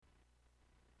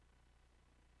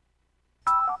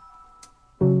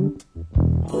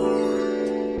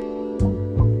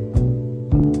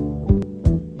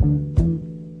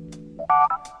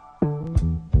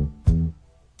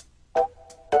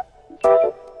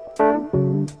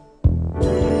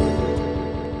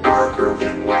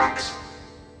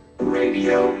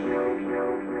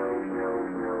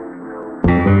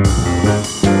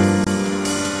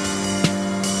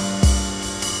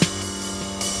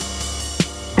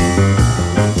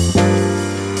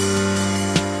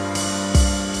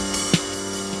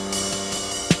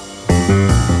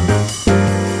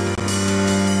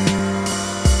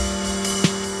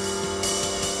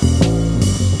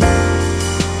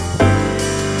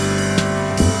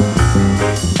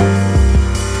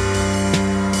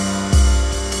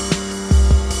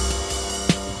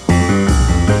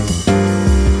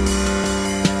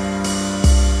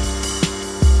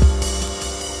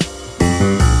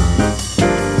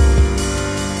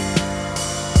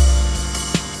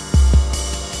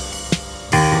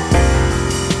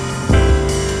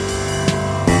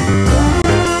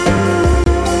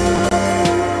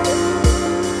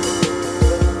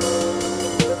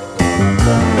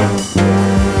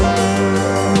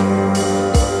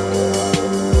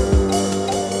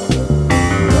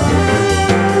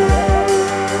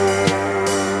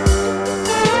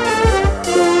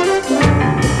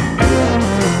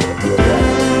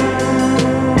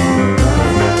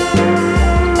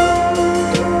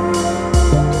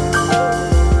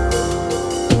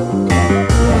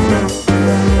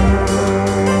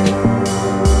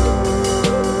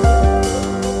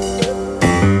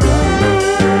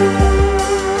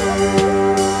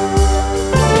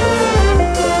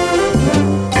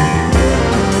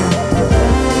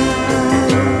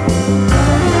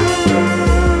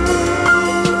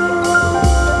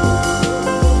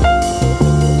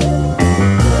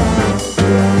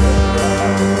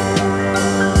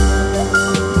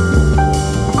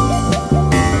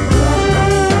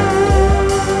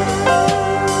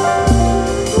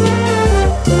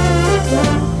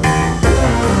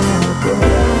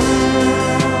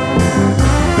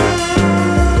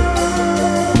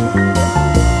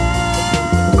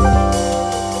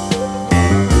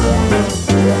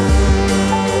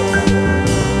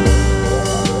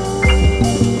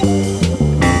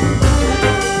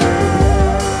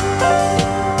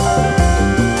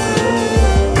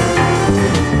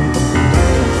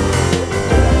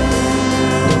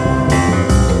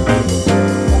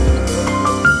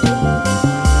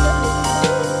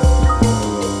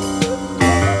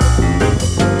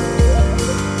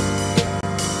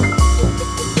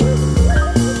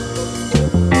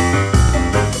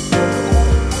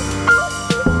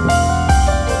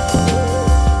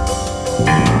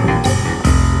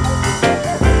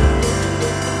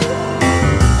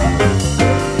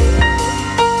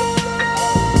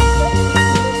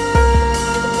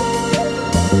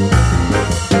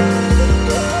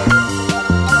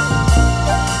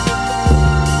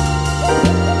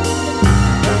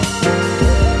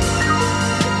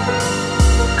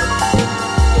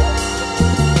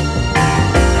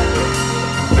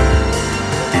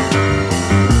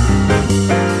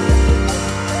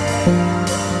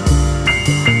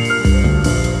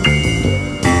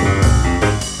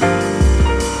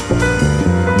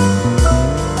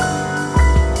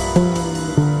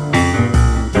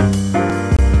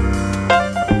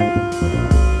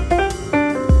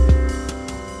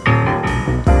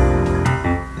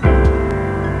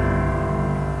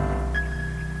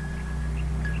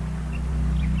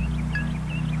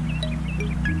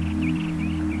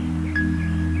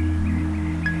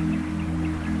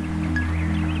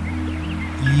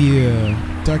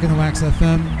Dark in the Wax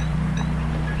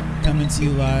FM, coming to you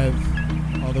live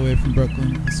all the way from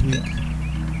Brooklyn this week.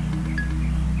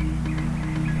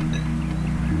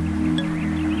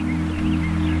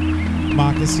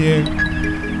 Mock is here.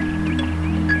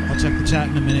 I'll check the chat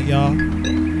in a minute, y'all.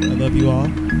 I love you all.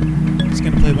 Just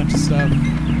gonna play a bunch of stuff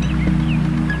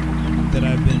that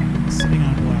I've been sitting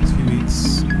on the last few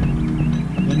weeks.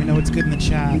 Let me know what's good in the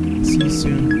chat. See you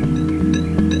soon.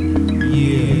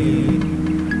 Yeah.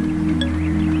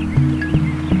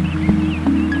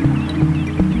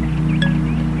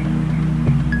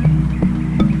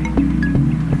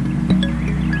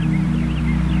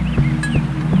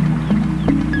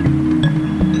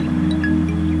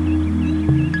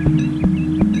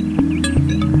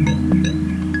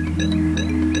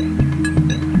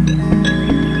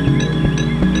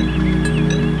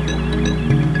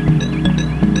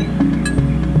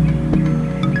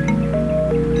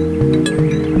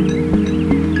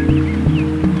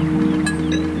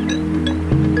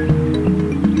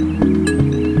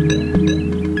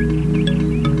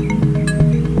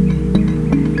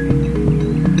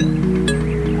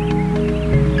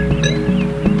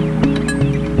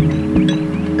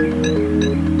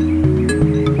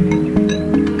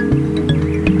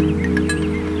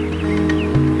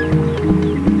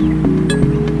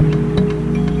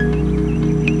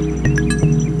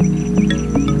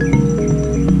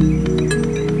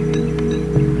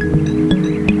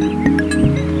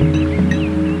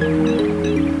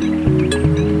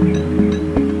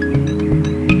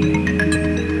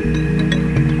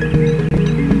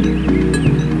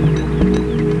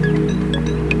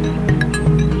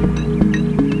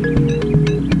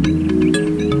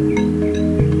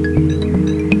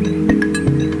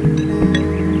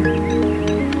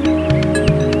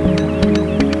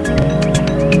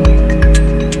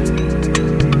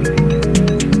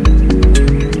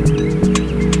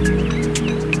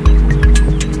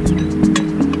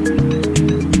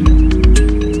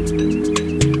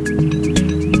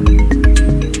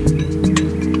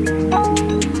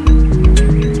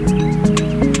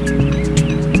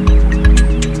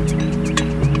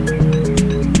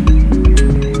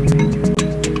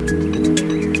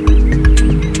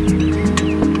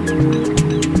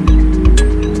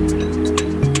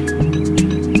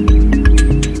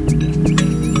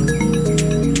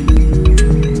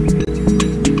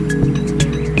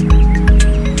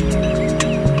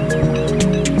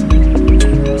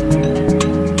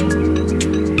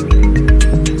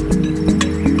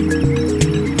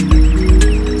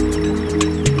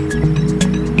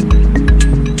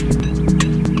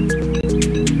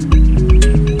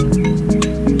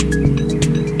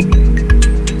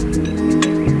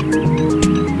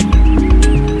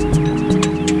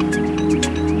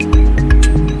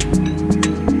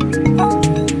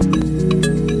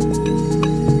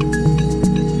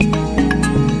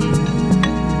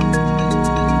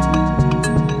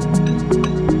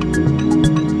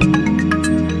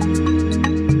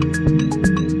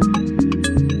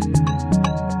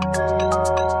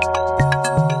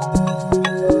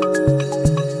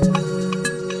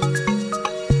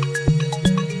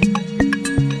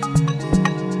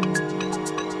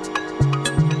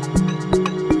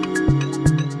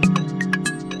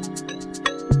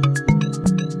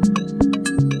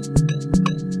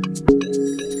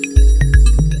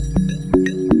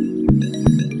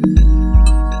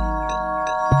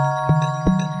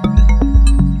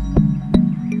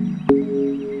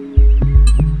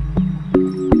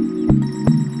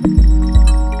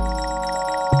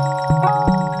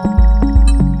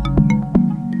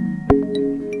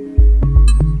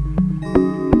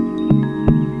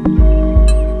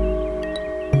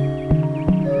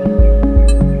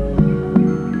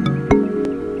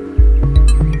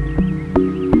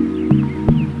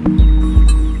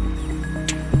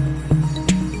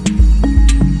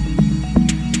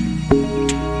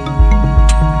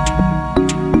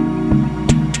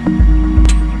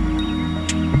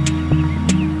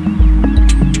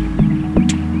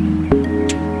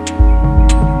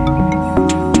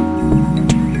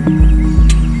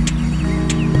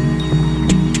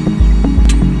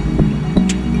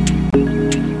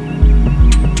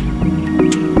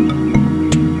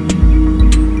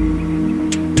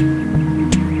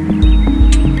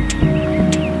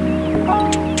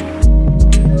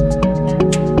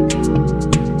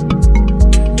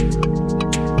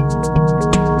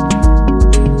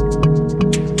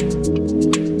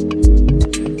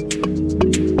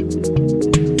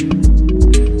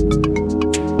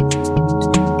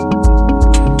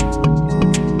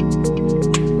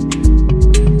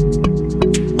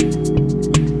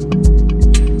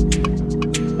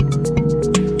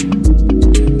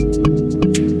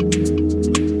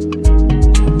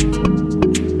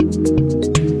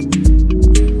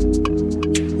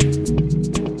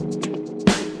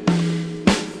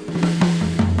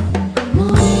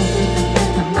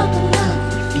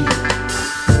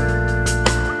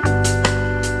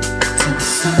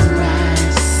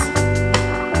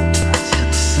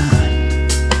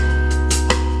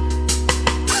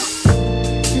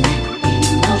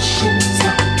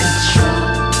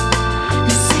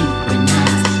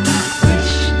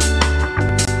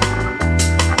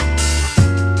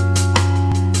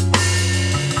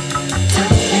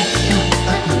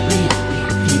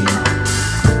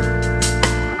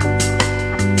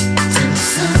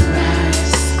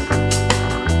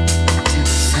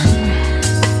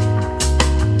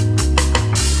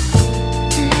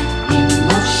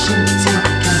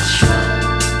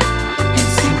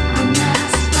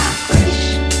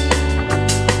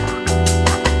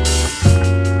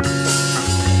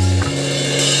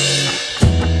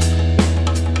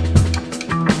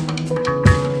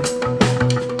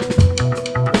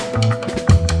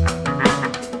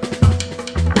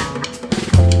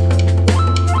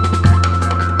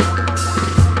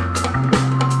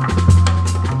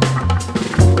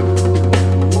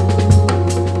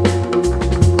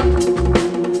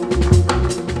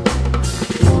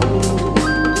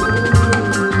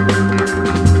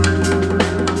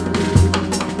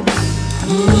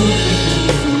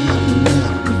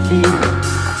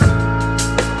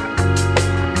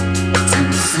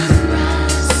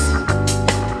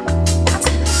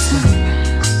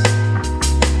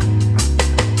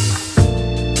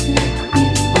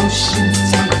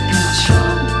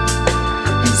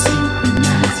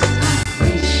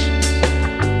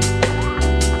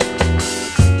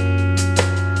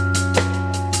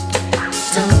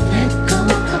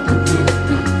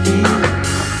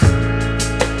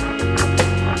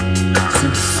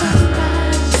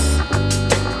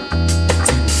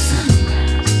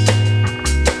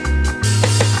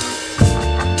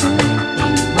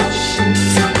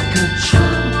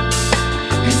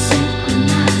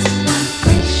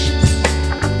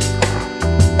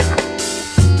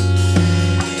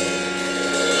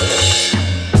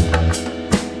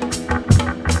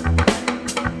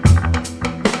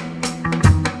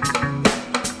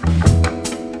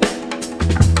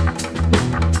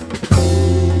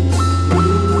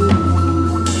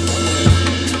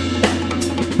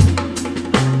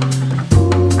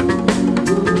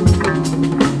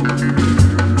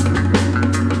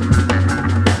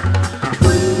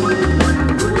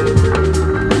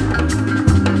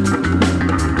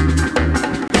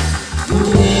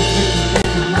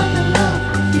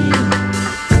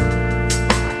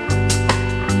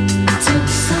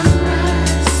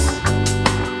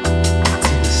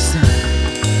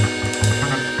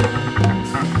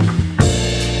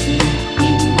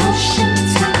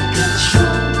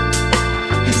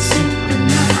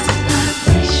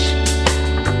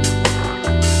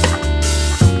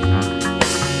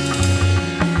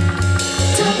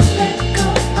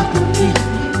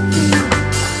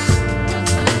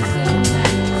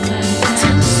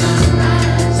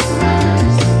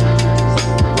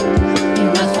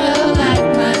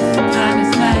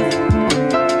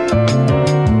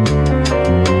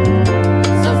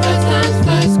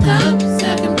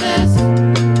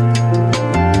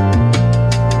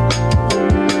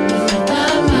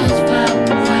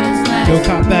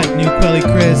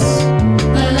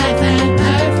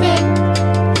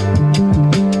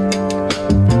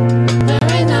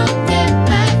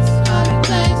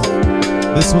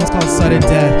 This one's called Sudden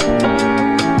Death.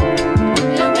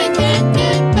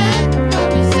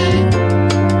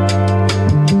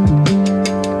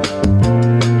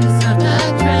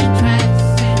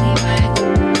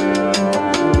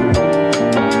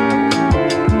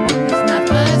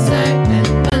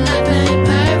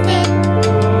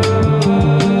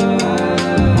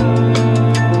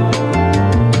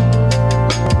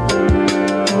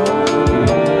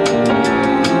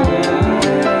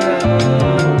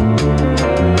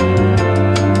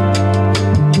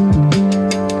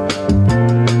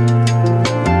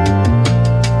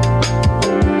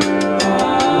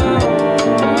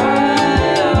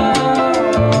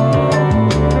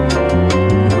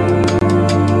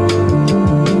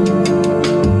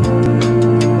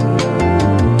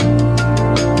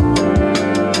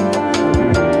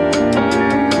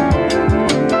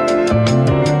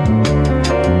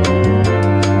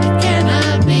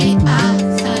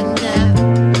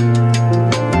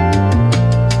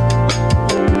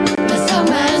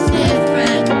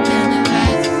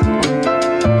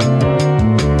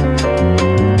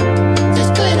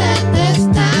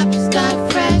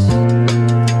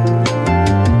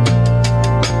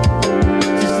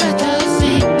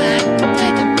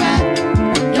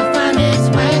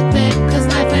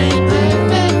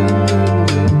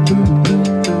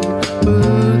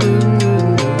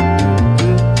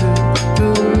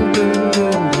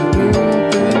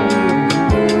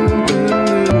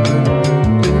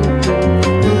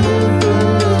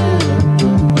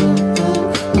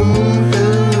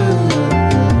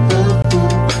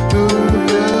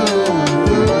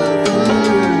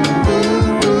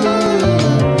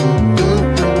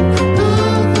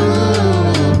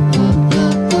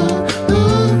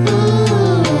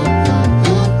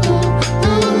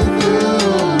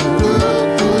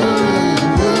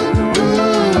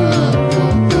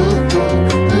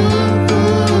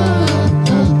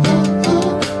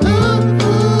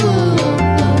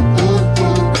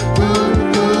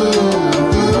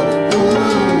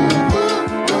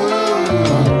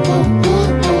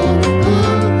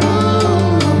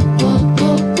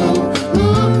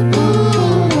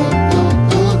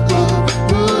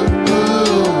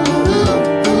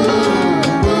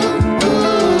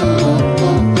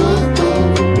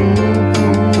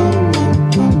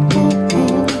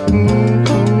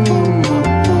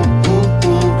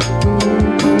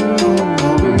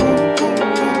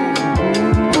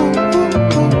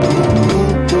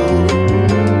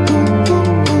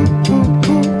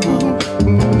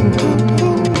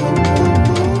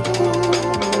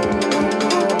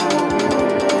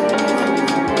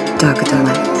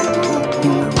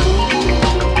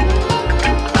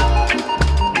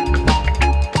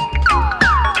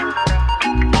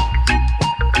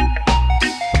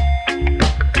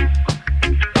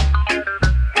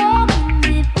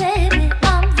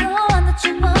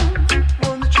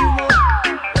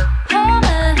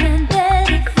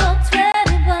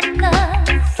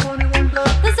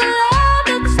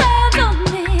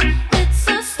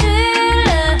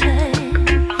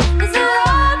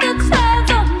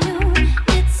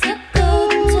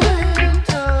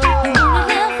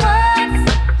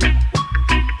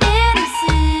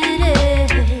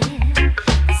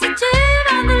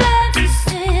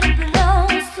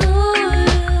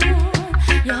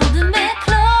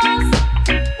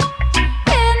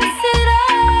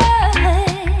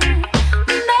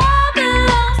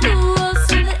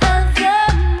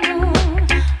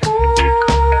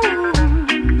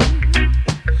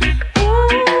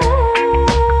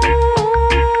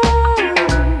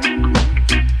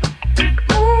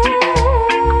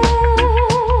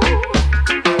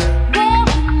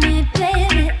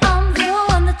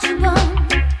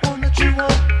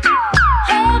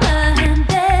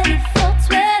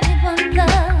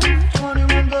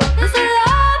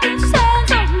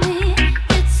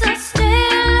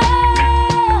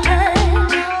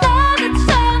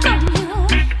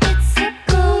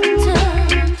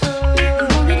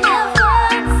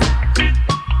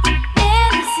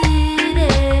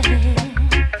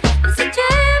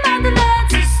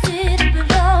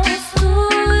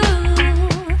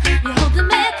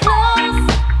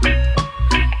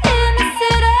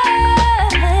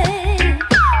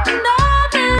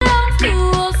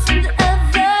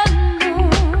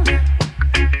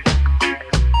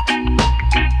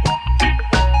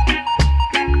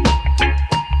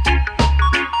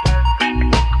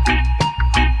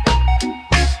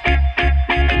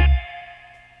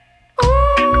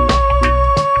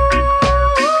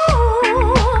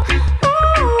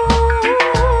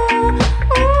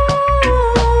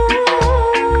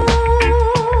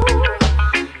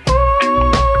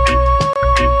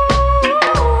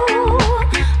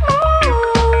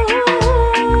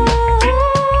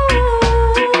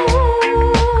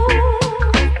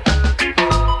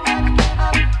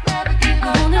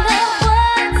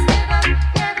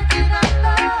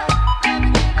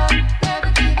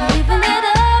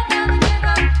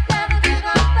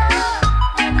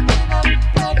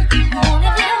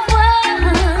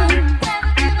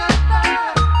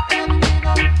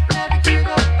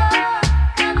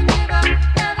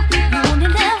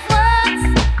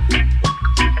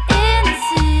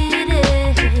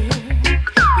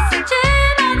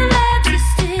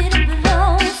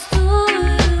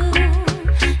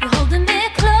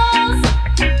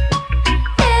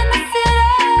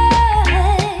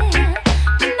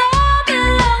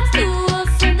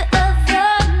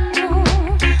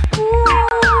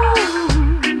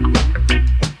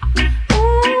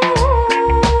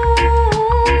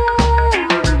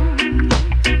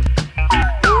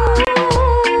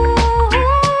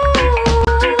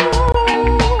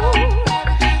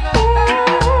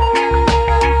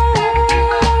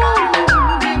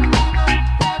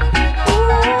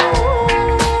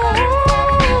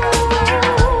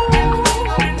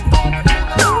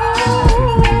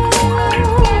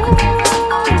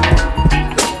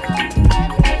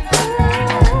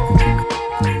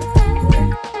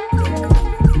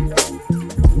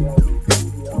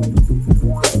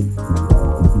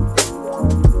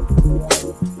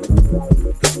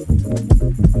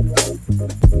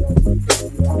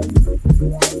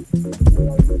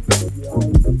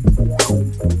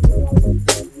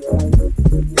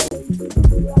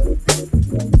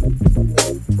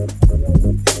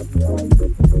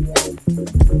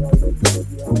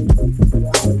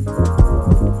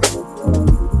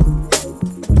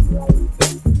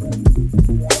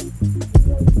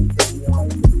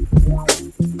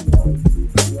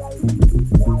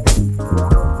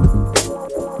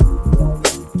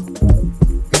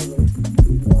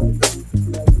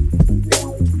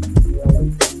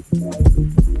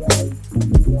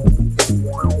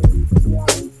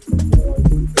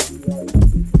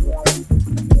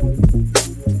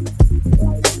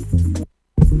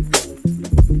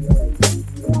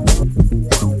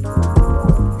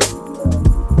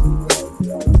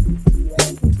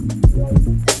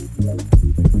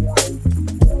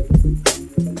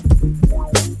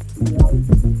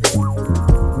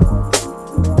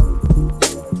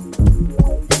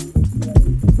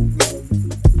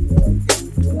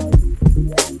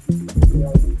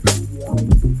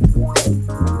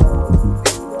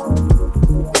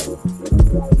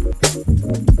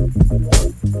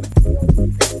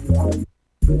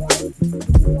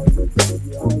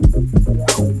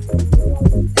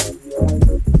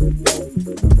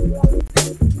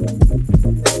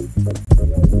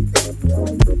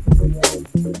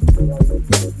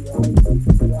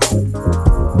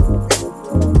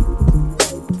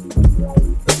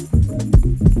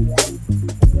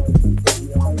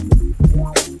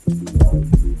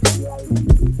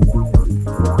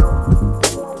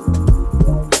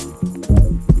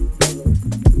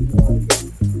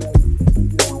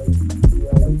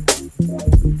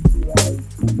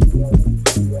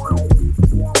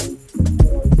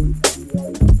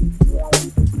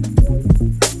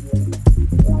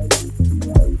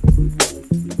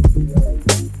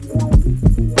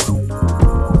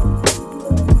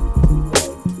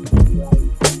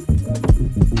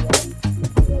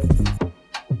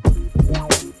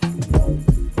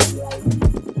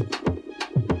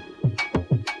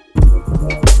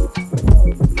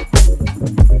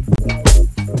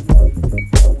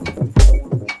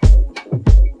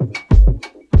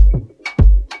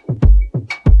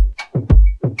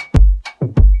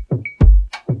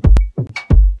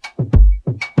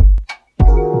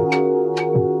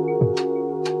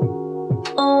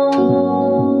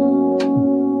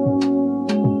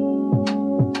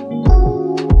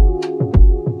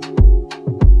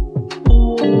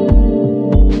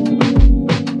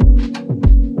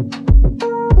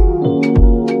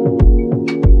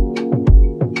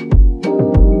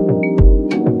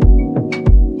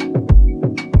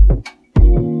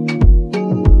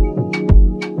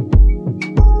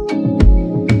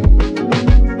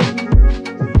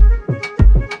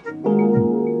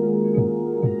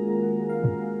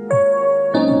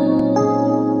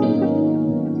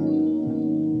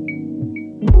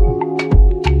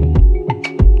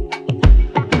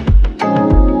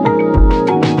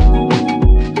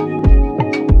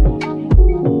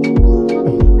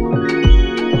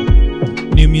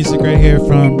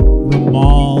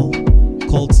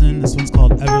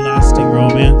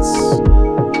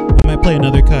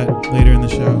 another cut later in the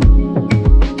show.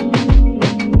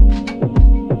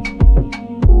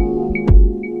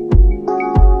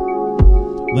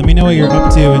 Let me know what you're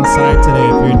up to inside today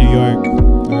if you're in New York,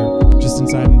 or just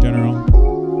inside in general.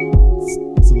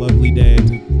 It's a lovely day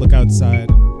to look outside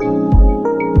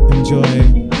and enjoy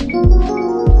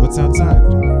what's outside.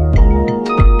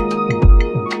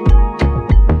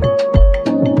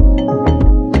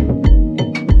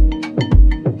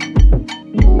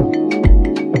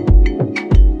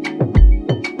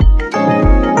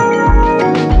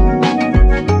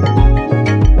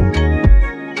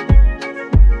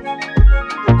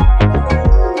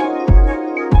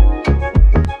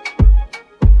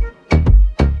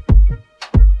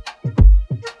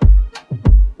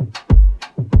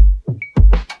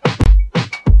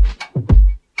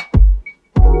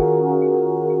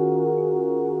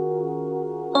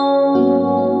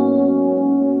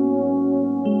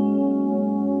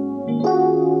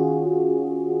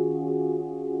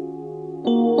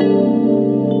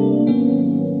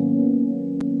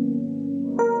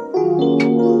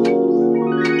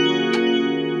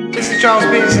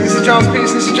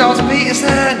 This is Charles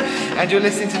Peterson, and you're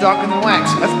listening to Darker Than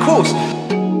Wax. Of course.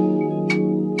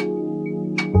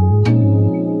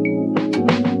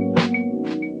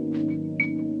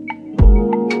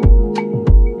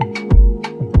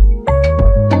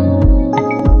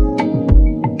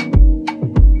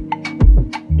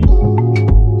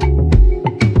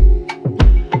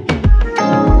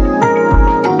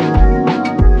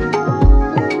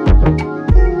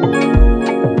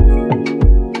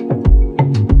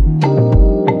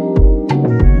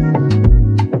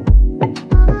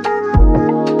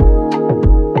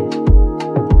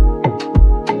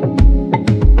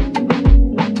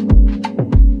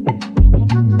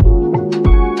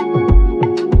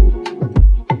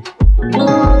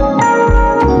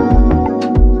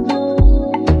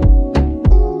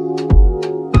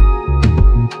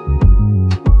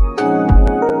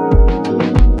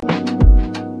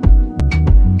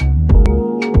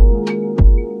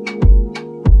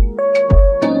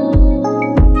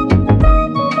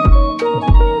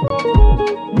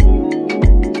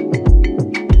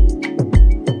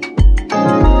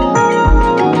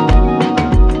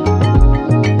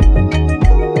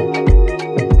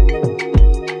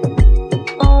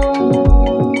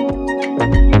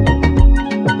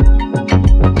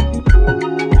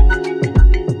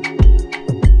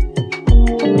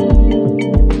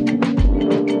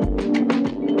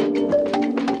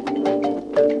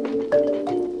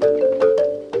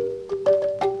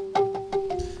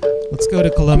 Go to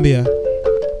Colombia.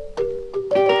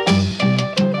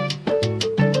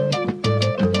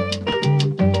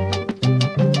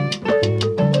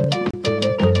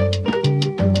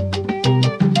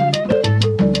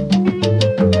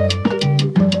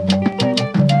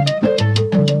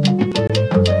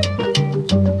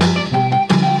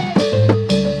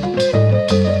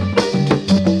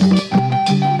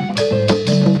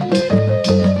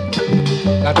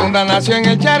 La tunda nació en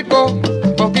el charco,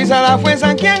 bautizada fue en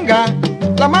Sanquianga.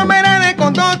 La mamá era de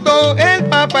Condoto, el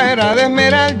papá era de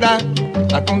Esmeralda.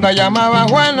 La tunda llamaba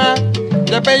Juana,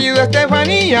 de apellido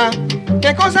Estefanía.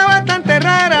 Qué cosa bastante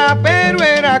rara, pero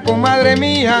era comadre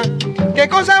mía. Qué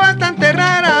cosa bastante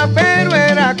rara, pero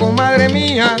era comadre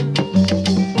mía.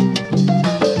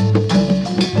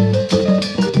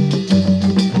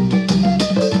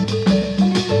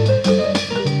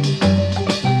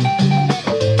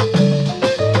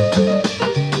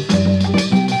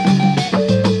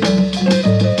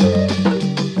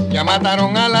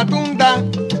 Mataron a la tunda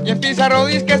y en Pizarro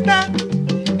dice que está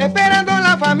esperando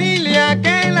la familia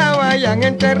que la vayan a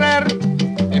enterrar.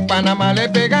 En Panamá le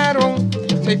pegaron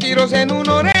 6 tiros en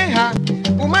una oreja,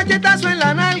 un machetazo en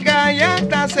la nalga y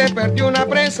hasta se perdió una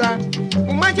presa.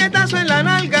 Un machetazo en la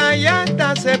nalga y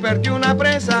hasta se perdió una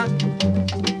presa.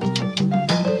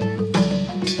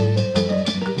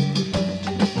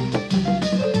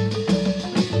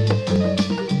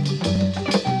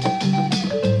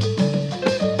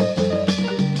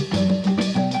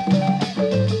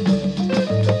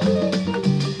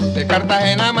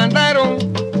 Cartagena mandaron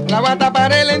la bata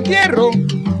para el entierro.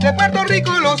 De Puerto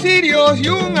Rico los cirios y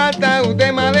un ataúd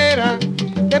de madera.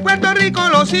 De Puerto Rico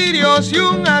los cirios y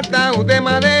un ataúd de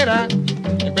madera.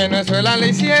 En Venezuela le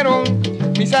hicieron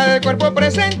misa del cuerpo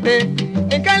presente.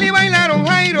 En Cali bailaron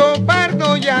Jairo,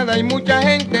 Pardo, Yada y mucha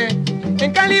gente.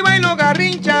 En Cali bailó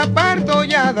Garrincha, Pardo,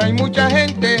 Yada y mucha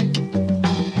gente.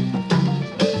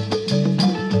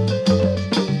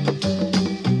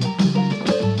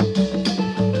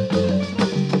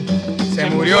 Se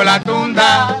murió la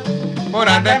tunda por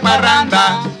andar en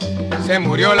parranda. Se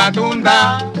murió la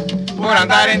tunda por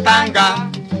andar en tanga.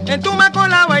 En Tumaco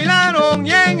la bailaron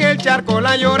y en el charco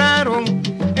la lloraron.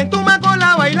 En Tumaco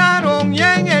la bailaron y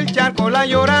en el charco la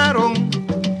lloraron.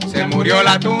 Se murió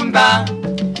la tunda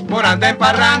por andar en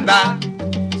parranda.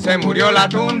 Se murió la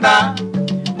tunda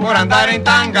por andar en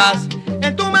tangas.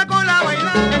 En Tumaco la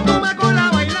bailaron, en Tumaco la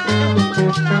bailaron, en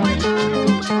Tumaco la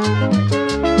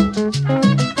bailaron.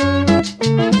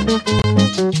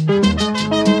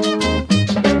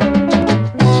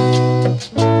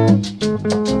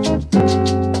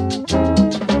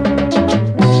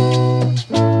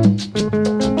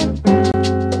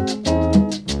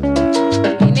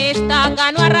 En esta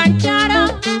canoa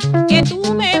ranchara que tú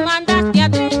me mandaste a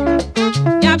traer,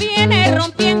 ya viene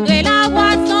rompiendo el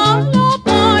agua solo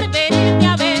por venirte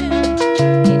a ver.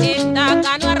 En esta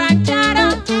canoa ranchara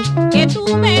que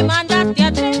tú me mandaste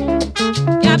a traer,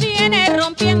 ya viene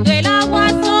rompiendo el agua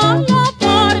solo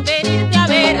por venirte a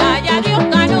ver. Ay, adiós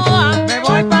canoa, Me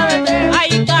voy pa' Betel,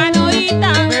 ay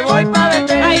canoita, me voy pa'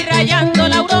 Betel, ay rayando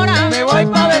la aurora, me voy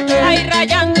pa' Betel, ay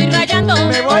rayando y rayando.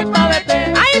 me voy pa'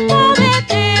 Betel. Ay,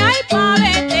 póvete, ay,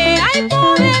 póvete, ay,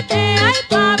 póvete, ay,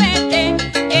 póvete.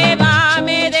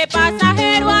 Llévame de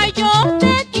pasajero, ay, yo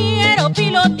te quiero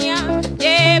pilotear.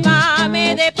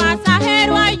 Llévame de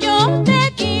pasajero, ay, yo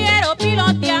te quiero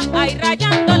pilotear. Ay,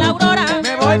 rayando la aurora,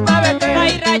 Me voy pa' Betel,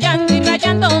 ay, rayando y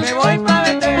rayando. me voy pa'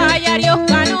 Betel, Ay, adiós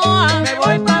canoa, me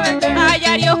voy pa' Betel, ay,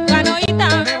 adiós canoita.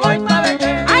 me voy pa'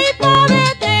 Betel. Ay,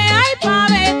 póvete, ay,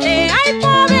 póvete, ay,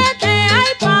 póvete,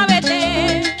 ay, póvete.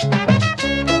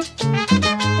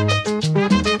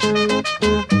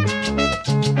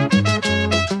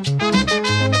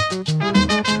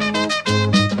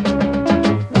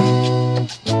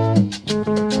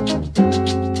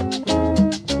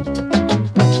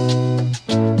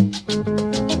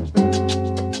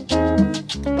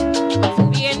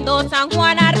 Subiendo San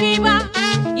Juan arriba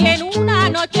y en una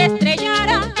noche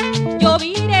estrellada, yo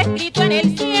vi escrito en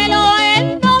el cielo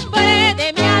el nombre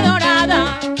de mi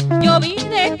adorada. Yo vi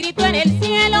escrito en el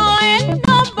cielo el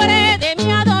nombre de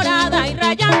mi adorada. Y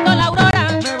rayando la aurora,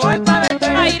 Me voy pa'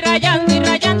 Betel, ay rayando y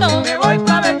rayando. me voy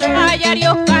pa' Betel, Ay,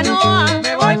 adiós canoa,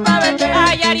 me voy pa' Betel,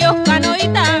 ay, adiós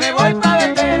canoita. me voy pa'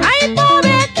 Betel. Ay,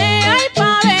 póvete, ay,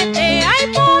 póvete, ay,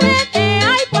 póvete,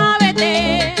 ay,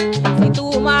 póvete. Si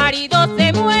tu marido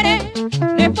se muere,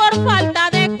 no es por falta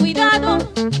de cuidado.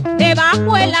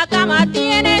 Debajo en la cama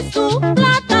tiene su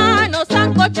plátano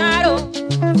sancochado.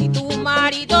 Si tu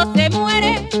marido se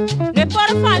muere, no es por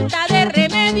falta de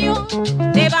remedio.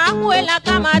 Debajo en la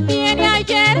cama tiene a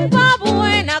hierba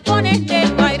buena con este.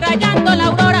 Ay, rayando la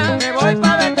aurora, Me voy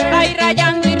pa' Betel, ay,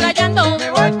 rayando y rayando. me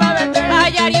voy pa' Betel,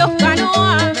 Ay, adiós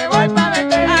canoa, me voy pa'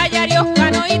 Betel, ay, adiós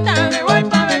canoita. me voy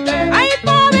pa' Betel. Ay,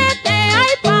 póvete,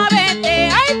 ay, póvete,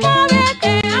 ay,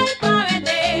 póvete, ay,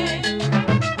 póvete.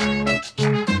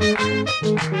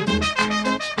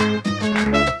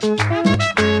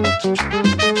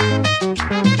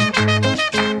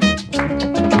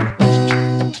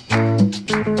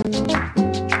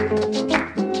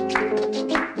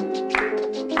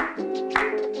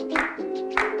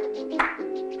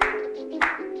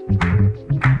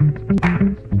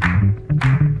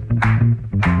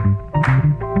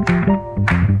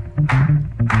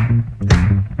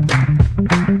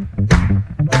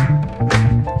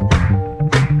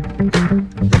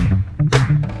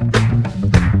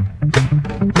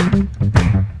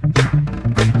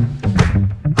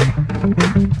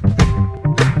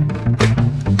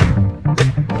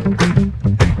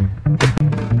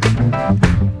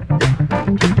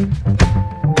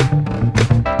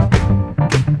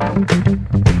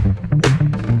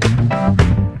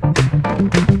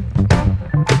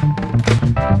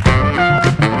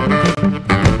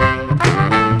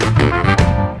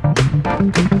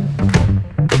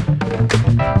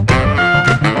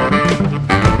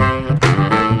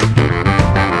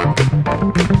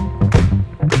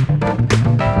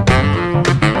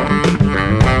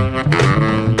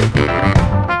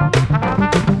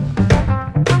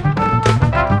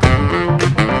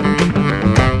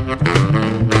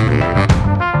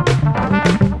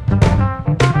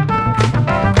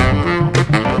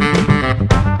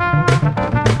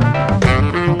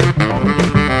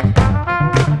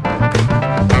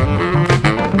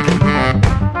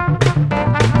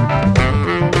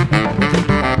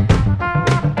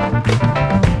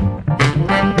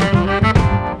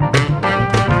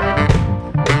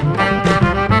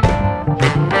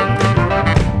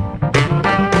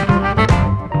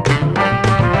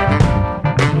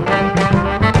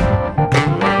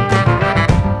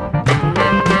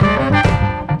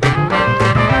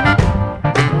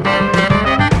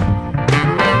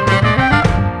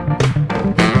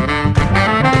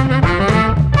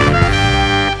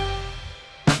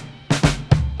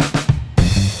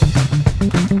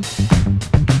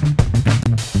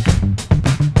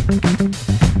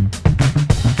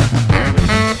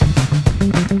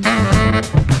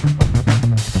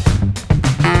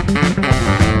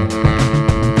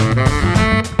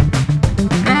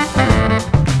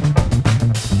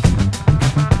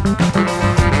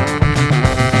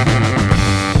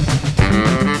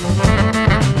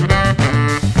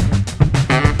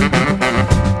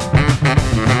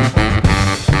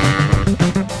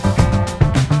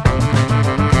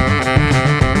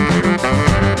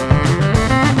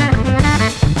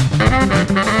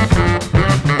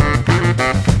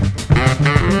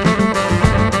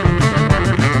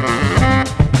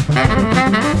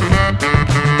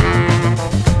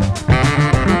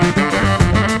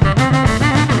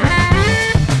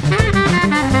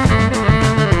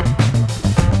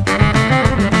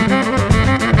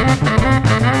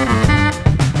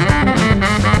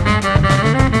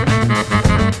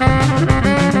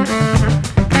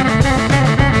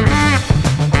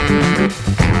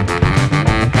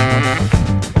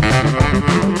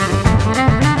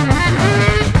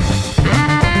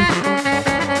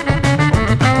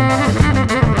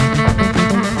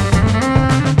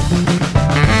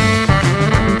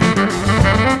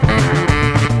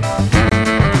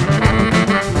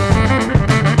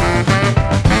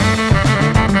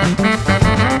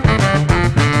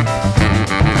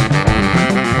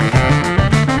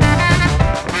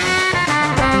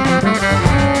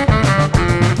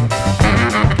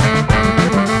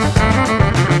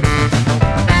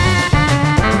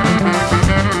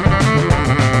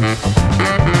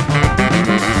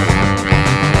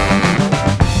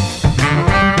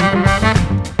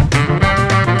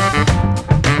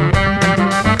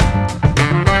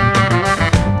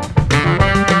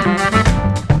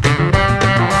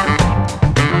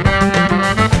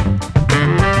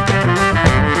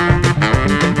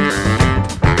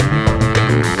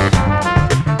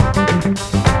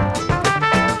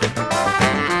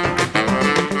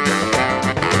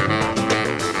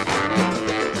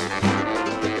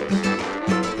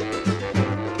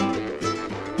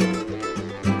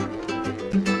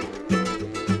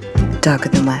 Darker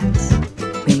than wax,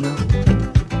 we move.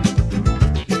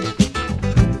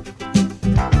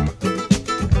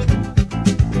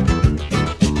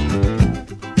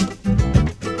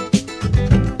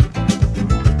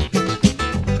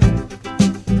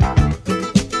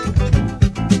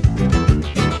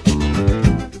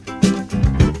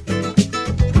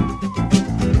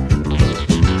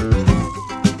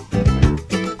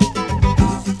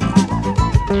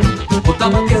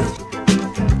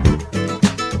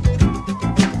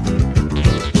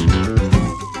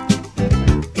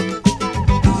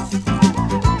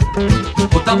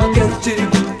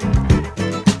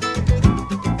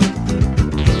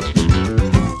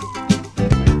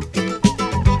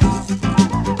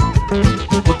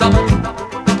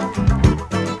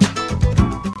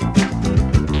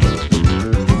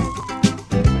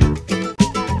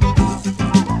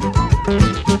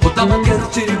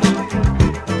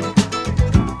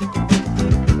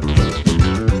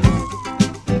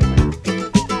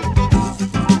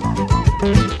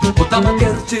 O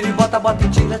tamanqueiro tira e bota, bota e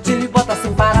tira e bota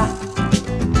sem parar.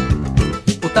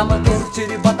 O tamanqueiro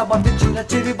tira e bota, bota e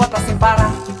tira e bota sem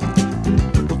parar.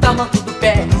 O tamanco do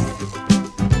pé,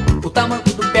 o tamanco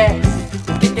do pé,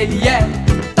 o que ele é?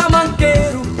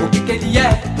 Tamanqueiro, o que ele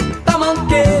é?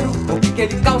 Tamanqueiro, o que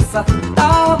ele calça?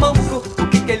 Tamanco, o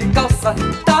que ele calça?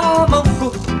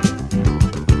 Tamanco.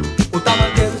 O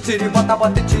tamanqueiro tira e bota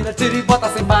e bota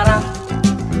sem parar.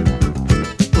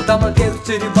 O tamanqueiro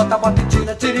tira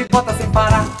e bota sem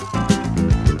parar.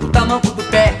 O tamanco do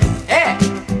pé,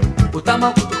 o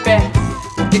tamanco do pé,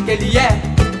 o que ele é?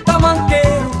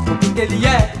 Tamanqueiro, o que ele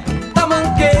é?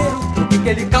 Tamanqueiro, o que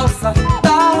ele calça?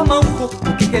 Tamanco,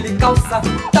 o que ele calça?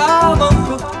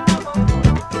 Tamanco.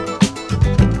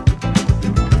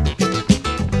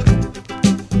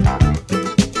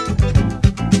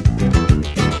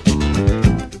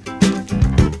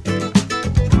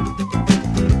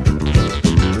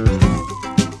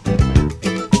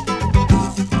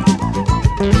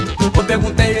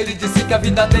 Que a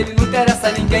vida dele não interessa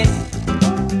a ninguém.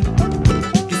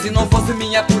 Que se não fosse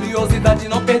minha curiosidade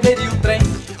não perderia o trem.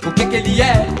 O que ele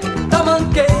é?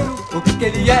 Tamanqueiro. O que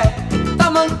ele é?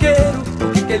 Tamanqueiro.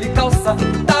 O que ele calça?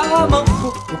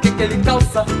 Tamanco. O que ele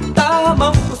calça?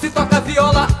 Tamanco. Se toca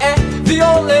viola é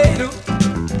violeiro.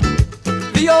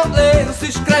 Violeiro. Se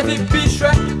escreve bicho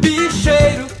é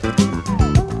bicheiro.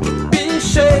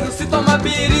 Bicheiro. Se toma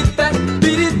birita é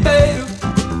biriteiro.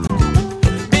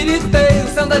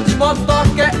 Se anda de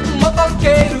motoca é um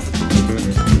motoqueiro.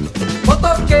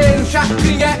 Motoqueiro,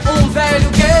 chacrinha é um velho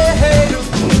guerreiro.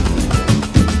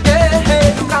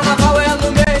 Guerreiro, carnaval é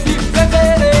no mês de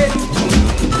fevereiro.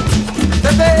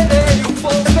 Fevereiro, pô,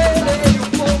 fevereiro,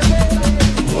 pô, fevereiro.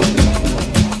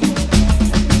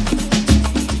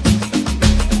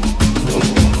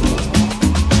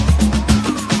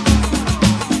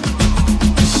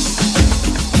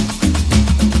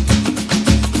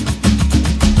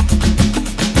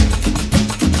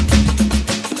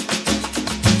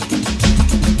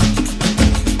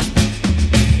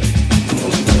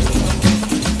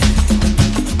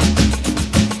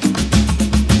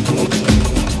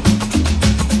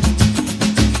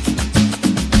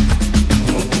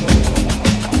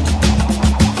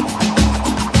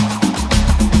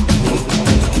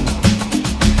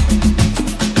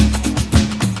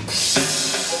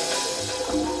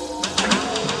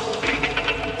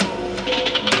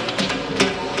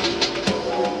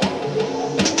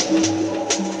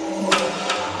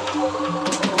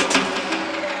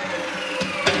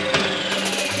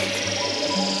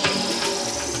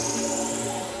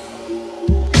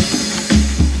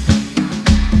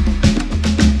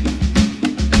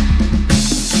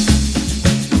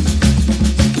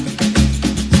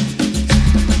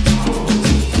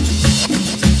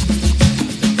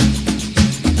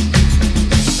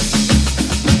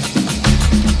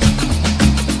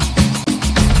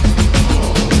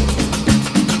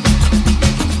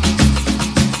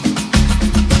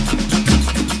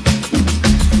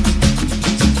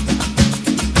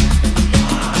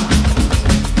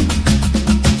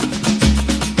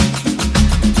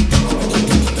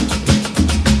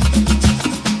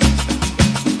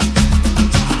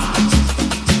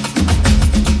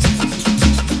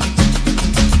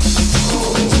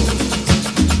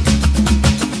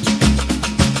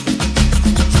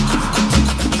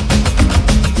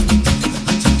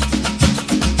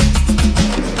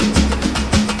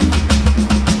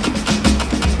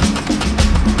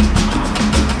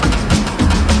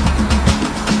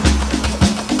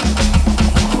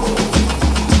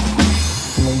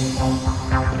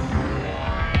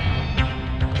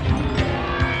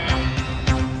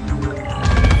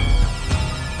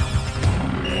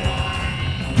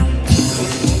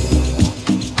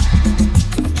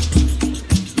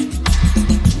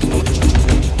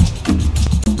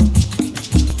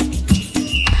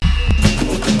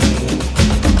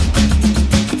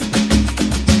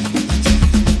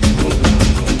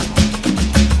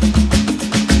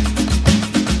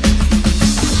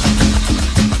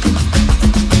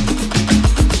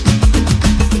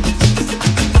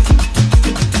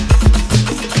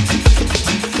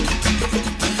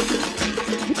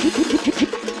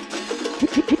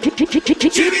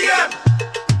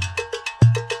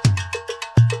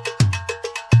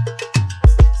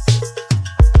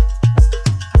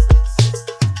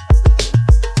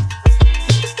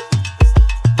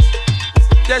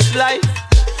 sweetest life.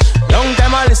 Long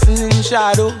time I listen in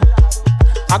shadow.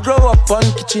 I grow up on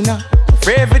Kitchener.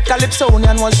 Favorite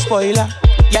Calypsonian was Spoiler.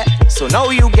 Yeah, so now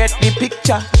you get the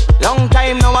picture. Long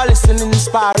time now I listen in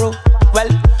Sparrow. Well,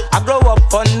 I grow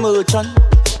up on Merchant.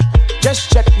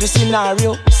 Just check the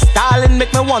scenario. Stalin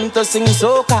make me want to sing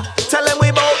soca. Tell them we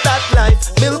about that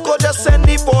life. Milko just send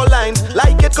the 4 lines.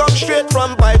 Like it come straight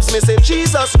from pipes. Me say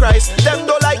Jesus Christ. Them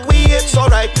don't like we, it's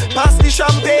alright. Pass the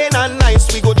champagne and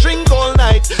nice. We go drink all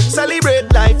night.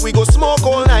 Celebrate life, we go smoke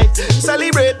all night.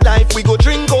 Celebrate life, we go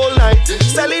drink all night.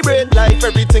 Celebrate life,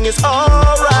 everything is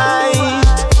alright.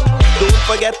 Don't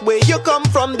forget where you come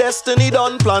from, destiny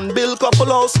done plan. Build couple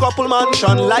house, couple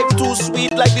mansion. Life too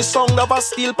sweet like the sound of a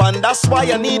steel pan. That's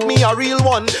why I need me a real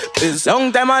one. This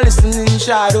long time I listen in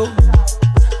shadow.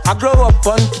 I grow up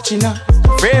on Kitchener.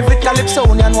 Favorite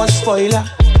Calypsonian was Spoiler.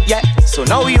 Yeah, so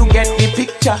now you get the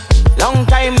picture. Long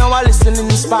time now I listen in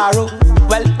Sparrow.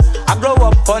 Well, I grow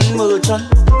up on Merchant.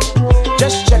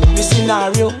 Just check the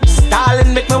scenario.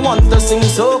 Stalin make me want to sing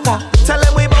soca. Tell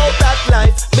them we about that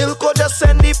life. Milko just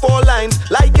send the 4 lines.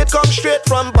 Like it come straight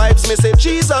from pipes. Me say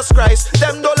Jesus Christ.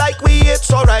 Them don't like we,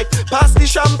 it's alright. Pass the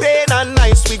champagne and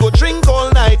nice. We go drink all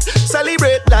night.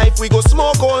 Celebrate life, we go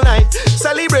smoke all night.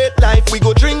 Celebrate life, we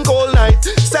go drink all night.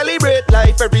 Celebrate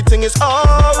life, everything is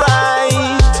alright.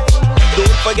 Don't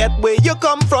forget where you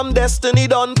come from, destiny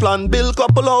done plan. Build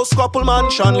couple house, couple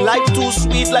mansion. Life too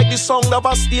sweet like the sound of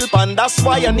a steel pan. That's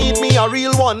why I need me a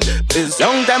real one. This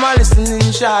long time I listen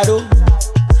in shadow.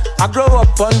 I grow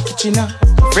up on Kitchener.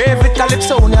 Favorite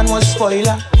Calypsonian was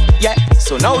Spoiler. Yeah,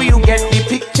 so now you get the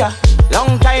picture.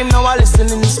 Long time now I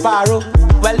listen in Sparrow.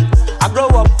 Well, I grow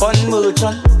up on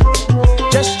Merchant.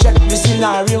 Just check the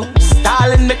scenario.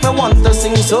 Stalin make me want to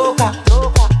sing soca.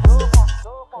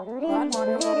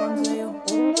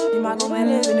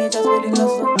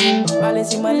 Allez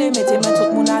si moi les mettez mais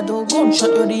tout mon ado.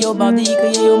 Gunshot yo di yo bandi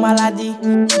que yo maladie.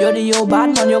 Yo di yo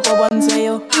bad man yo comprendre c'est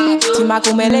yo. Si ma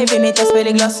comme les venez t'espérer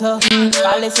les glaces.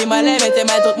 Allez si moi les mettez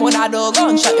mais tout mon ado.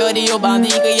 Gunshot yo di yo bandi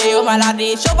que yo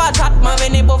maladie. Show patate man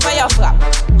venez pour faire frappe.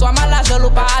 Toi malade je l'ou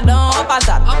pardon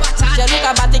patate. J'ai lu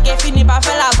qu'à battre qui fini par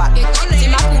faire la batte. Si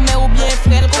ma comme ou bien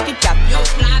frère ko Kit Kat.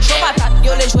 Show patate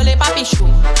yo les jouer les papichou.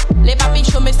 Les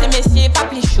papichou messieurs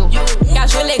papichou. Car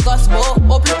je les gosses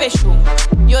beau au plus péchou.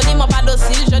 Yo dis moi pas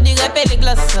docile, je dirais les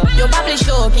glaces. Yo pas plus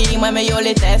chaud qui moi mais yo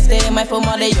les tester. Moi faut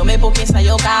demander yo mais pour qui ça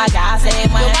yo cagasse. Yo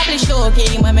pas plus chaud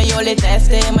qui moi mais yo les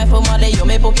tester. Moi faut demander yo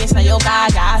mais pour qui ça yo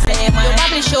cagasse. Yo pas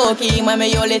plus chaud qui moi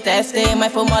mais yo les tester. Moi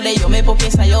faut demander yo mais pour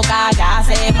qui ça yo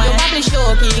cagasse. Yo pas plus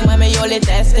chaud qui moi mais yo les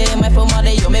tester. Moi faut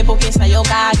demander yo mais pour qui ça yo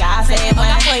cagasse. On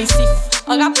a point ici,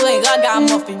 on a point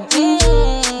ragamuffin.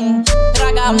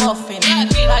 Ragamuffin,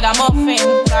 ragamuffin,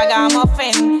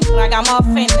 ragamuffin,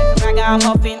 ragamuffin,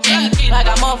 ragamuffin,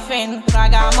 ragamuffin,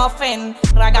 ragamuffin,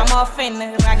 ragamuffin,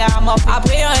 ragamuffin.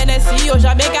 Après un NSI, yo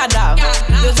jamais cadavre.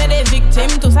 Yo c'est des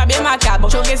victimes, tout ça bien macabre.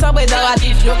 Choqué sans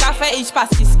préservatif, yo qu'a fait ich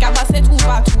pastis, qu'a passé trou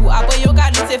partout. Après yo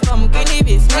qu'a dit ces femmes qui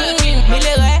nivis.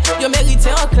 Milleraie, yo mérité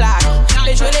en claque.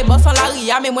 Les jouer les boss en la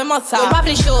ria, mais moi m'en ça. Yo pas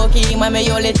plus chaud qui, moi mais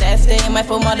yo les tester. Moi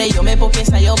faut demander yo mais pour qui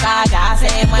ça yo cagasse.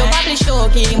 Yo pas plus chaud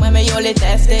qui, moi mais yo les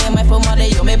tester. Moi faut demander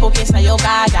yo mais pour qui ça yo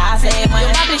cagasse. Yo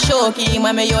pas plus chaud qui,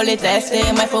 moi mais yo les tester.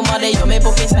 Moi faut demander yo mais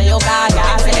pour qui ça yo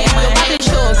cagasse. Yo pas plus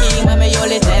chaud qui, moi mais yo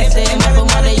les tester. Moi faut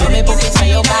demander yo mais pour qui ça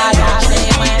yo cagasse.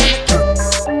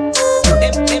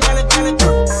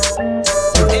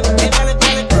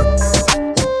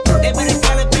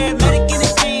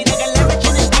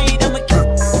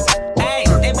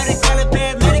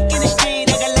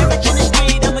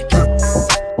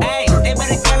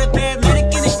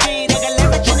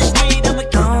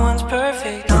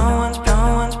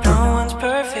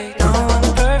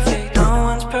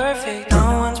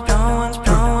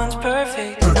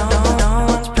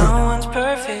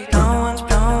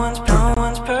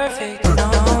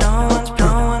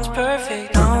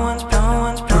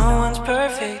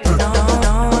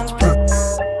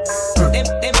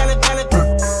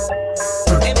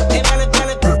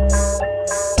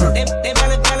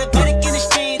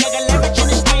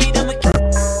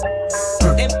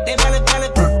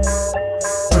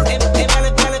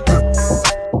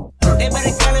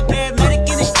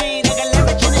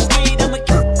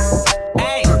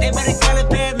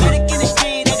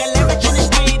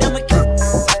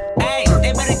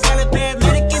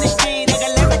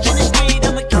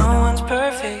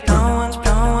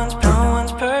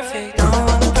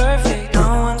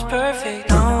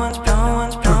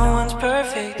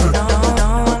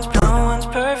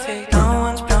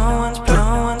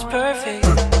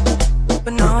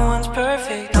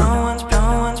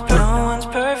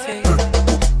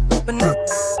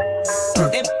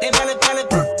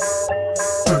 They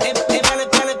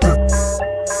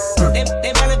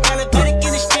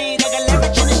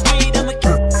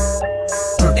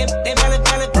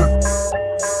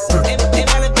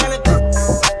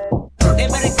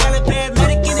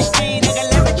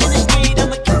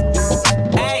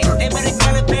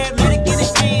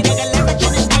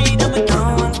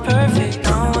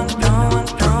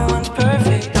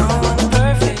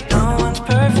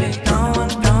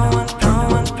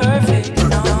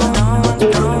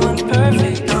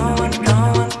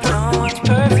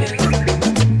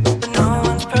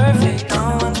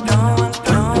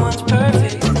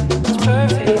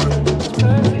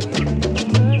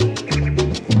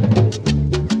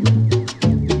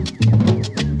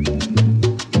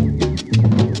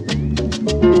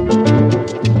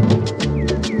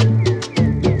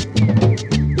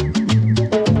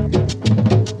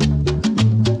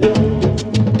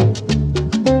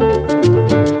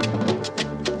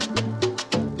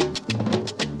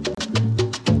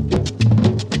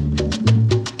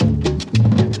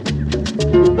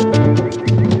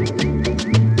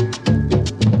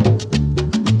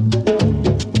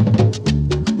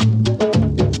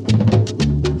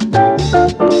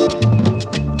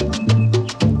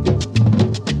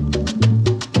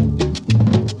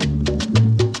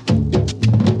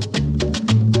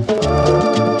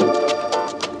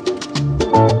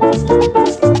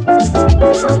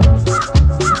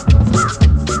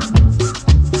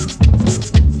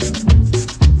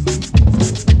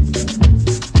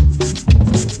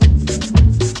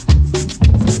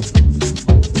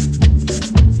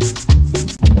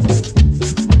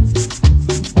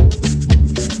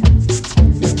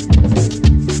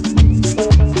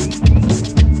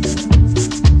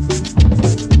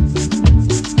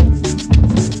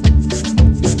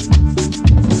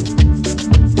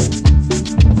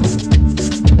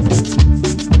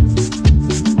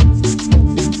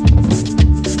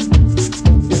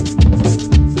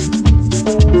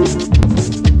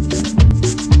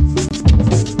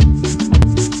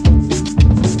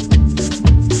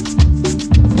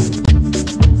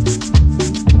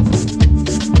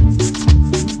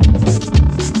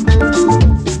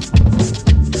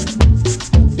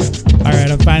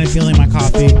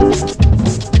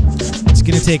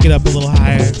take it up a little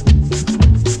higher.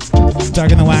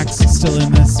 Dark in the Wax is still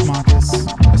in this. Marcus,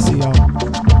 I see y'all.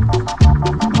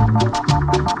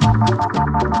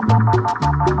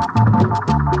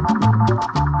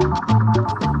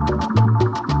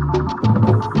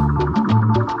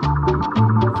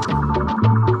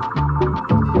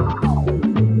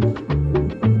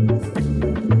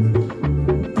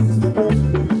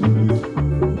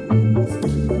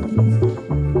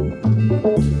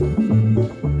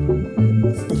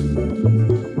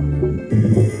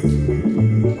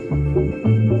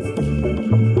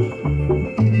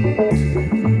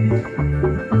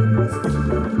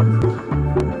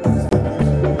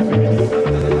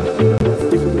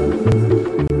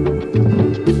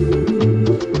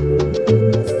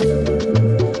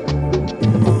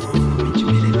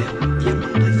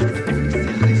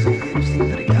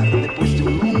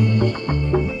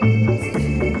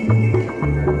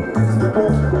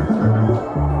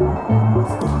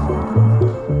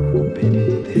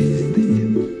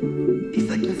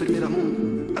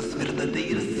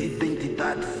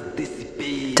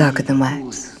 Darker than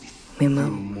wax, we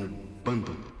move.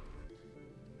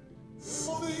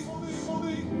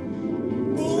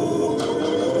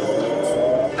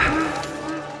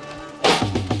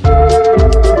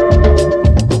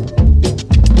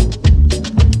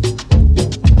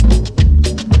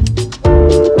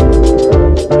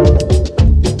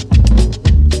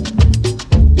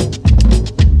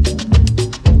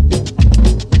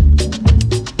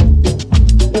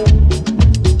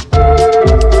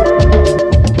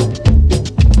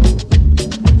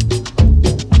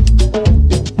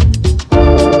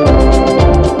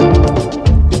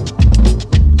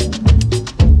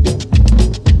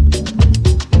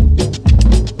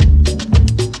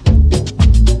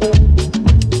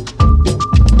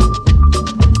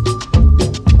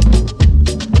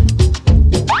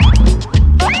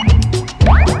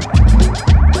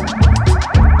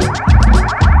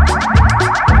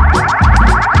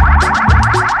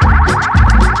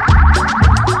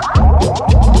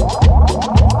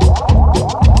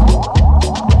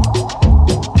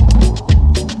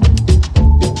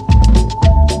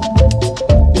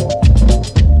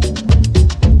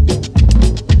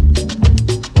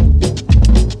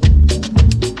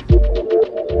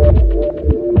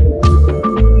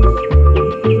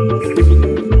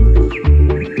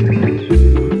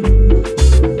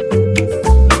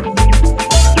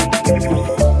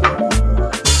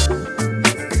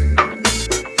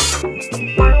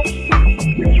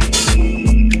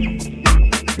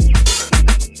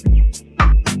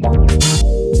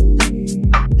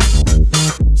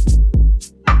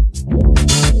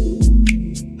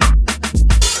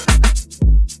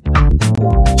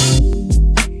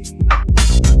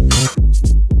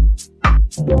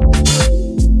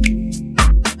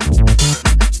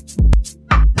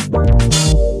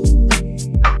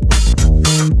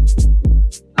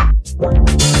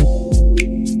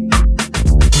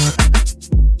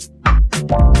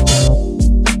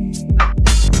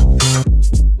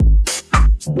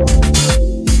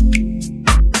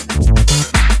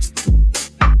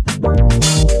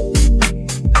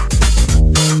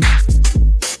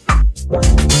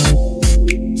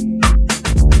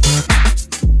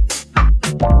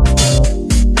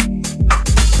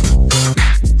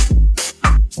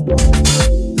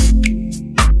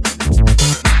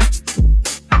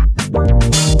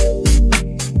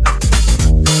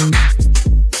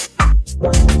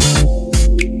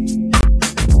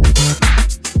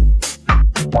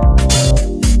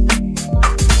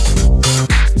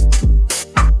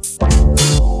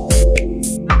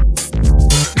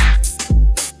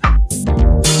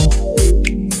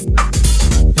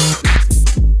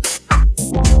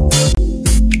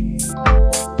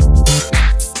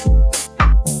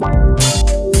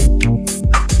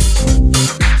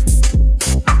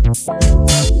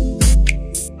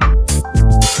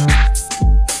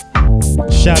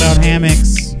 Shout out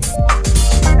Hammocks.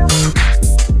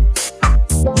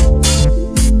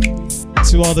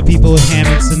 To all the people with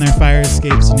hammocks in their fire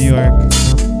escapes in New York.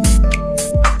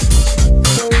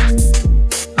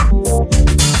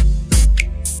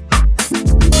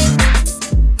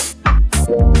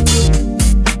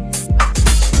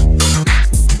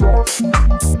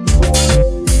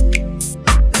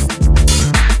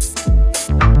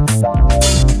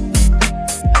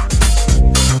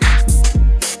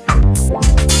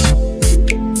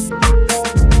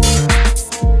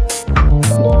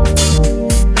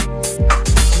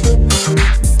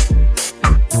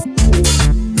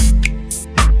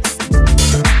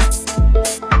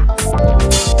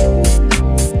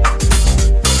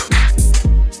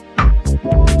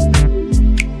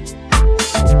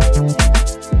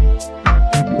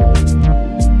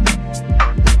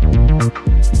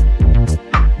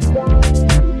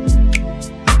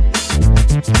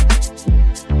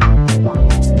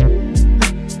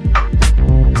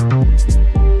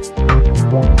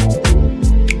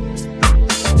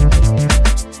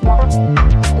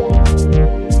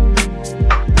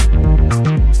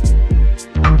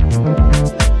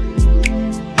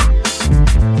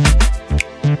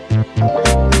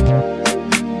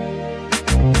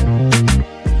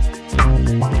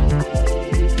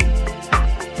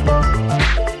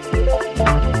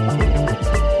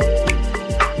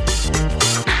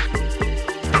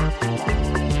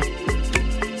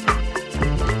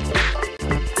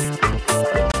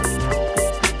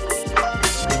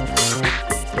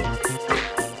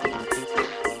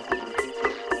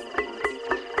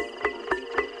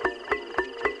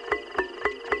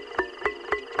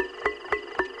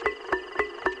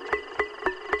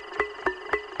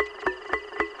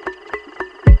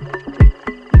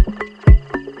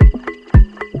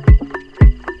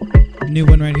 New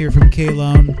one right here from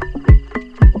K-Lone.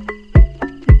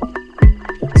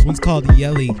 This one's called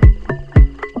Yelly.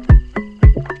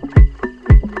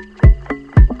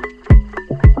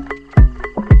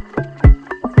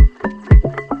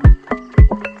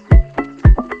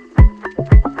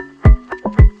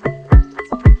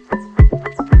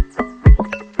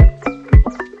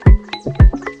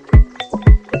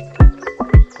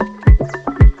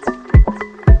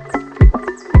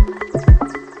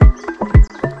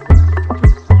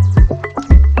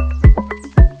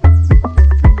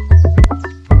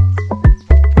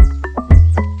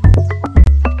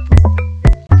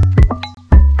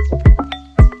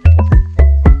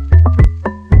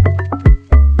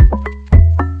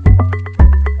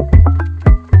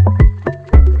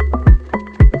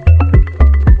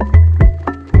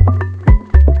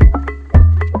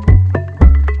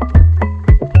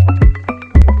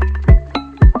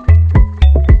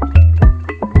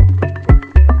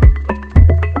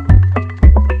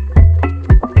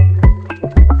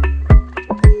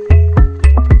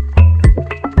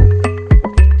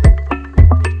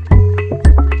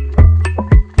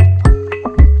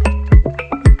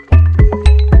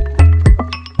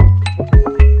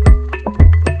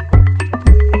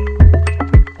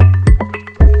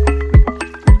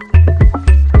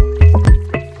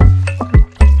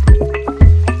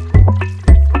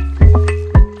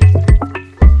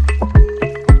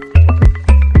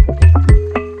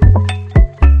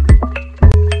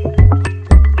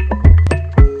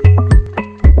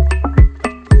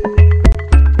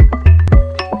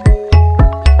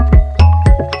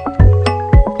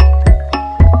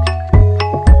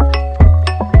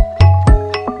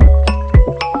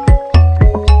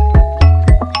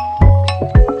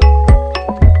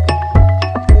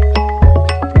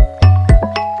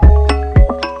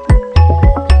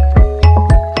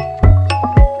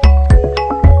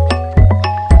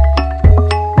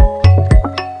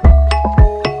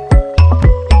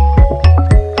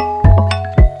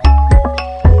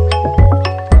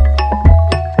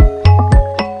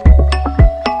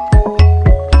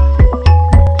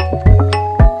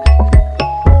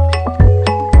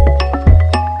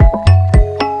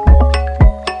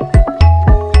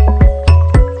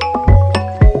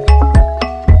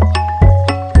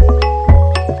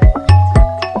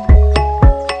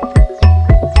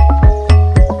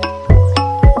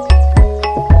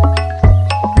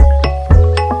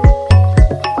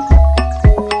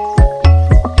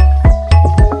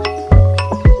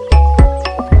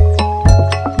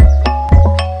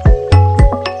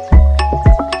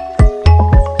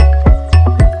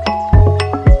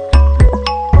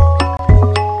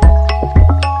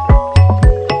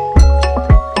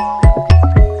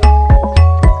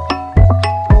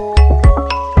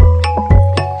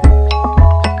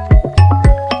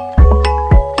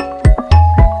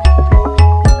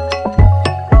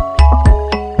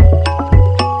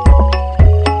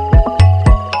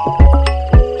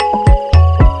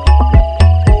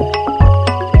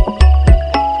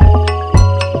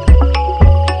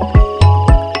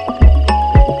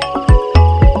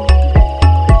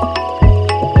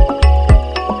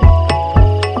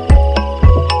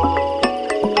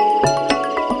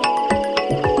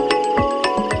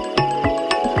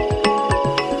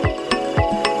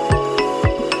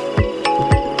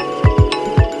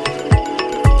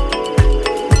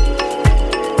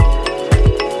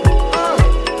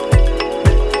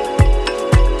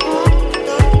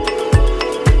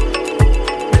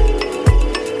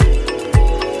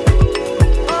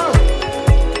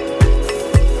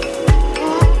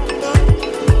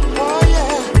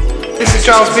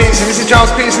 Charles Peterson, this is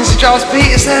Charles Peterson, this is Charles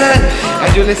Peterson,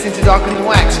 and you're listening to Darker Than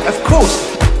Wax. Of course.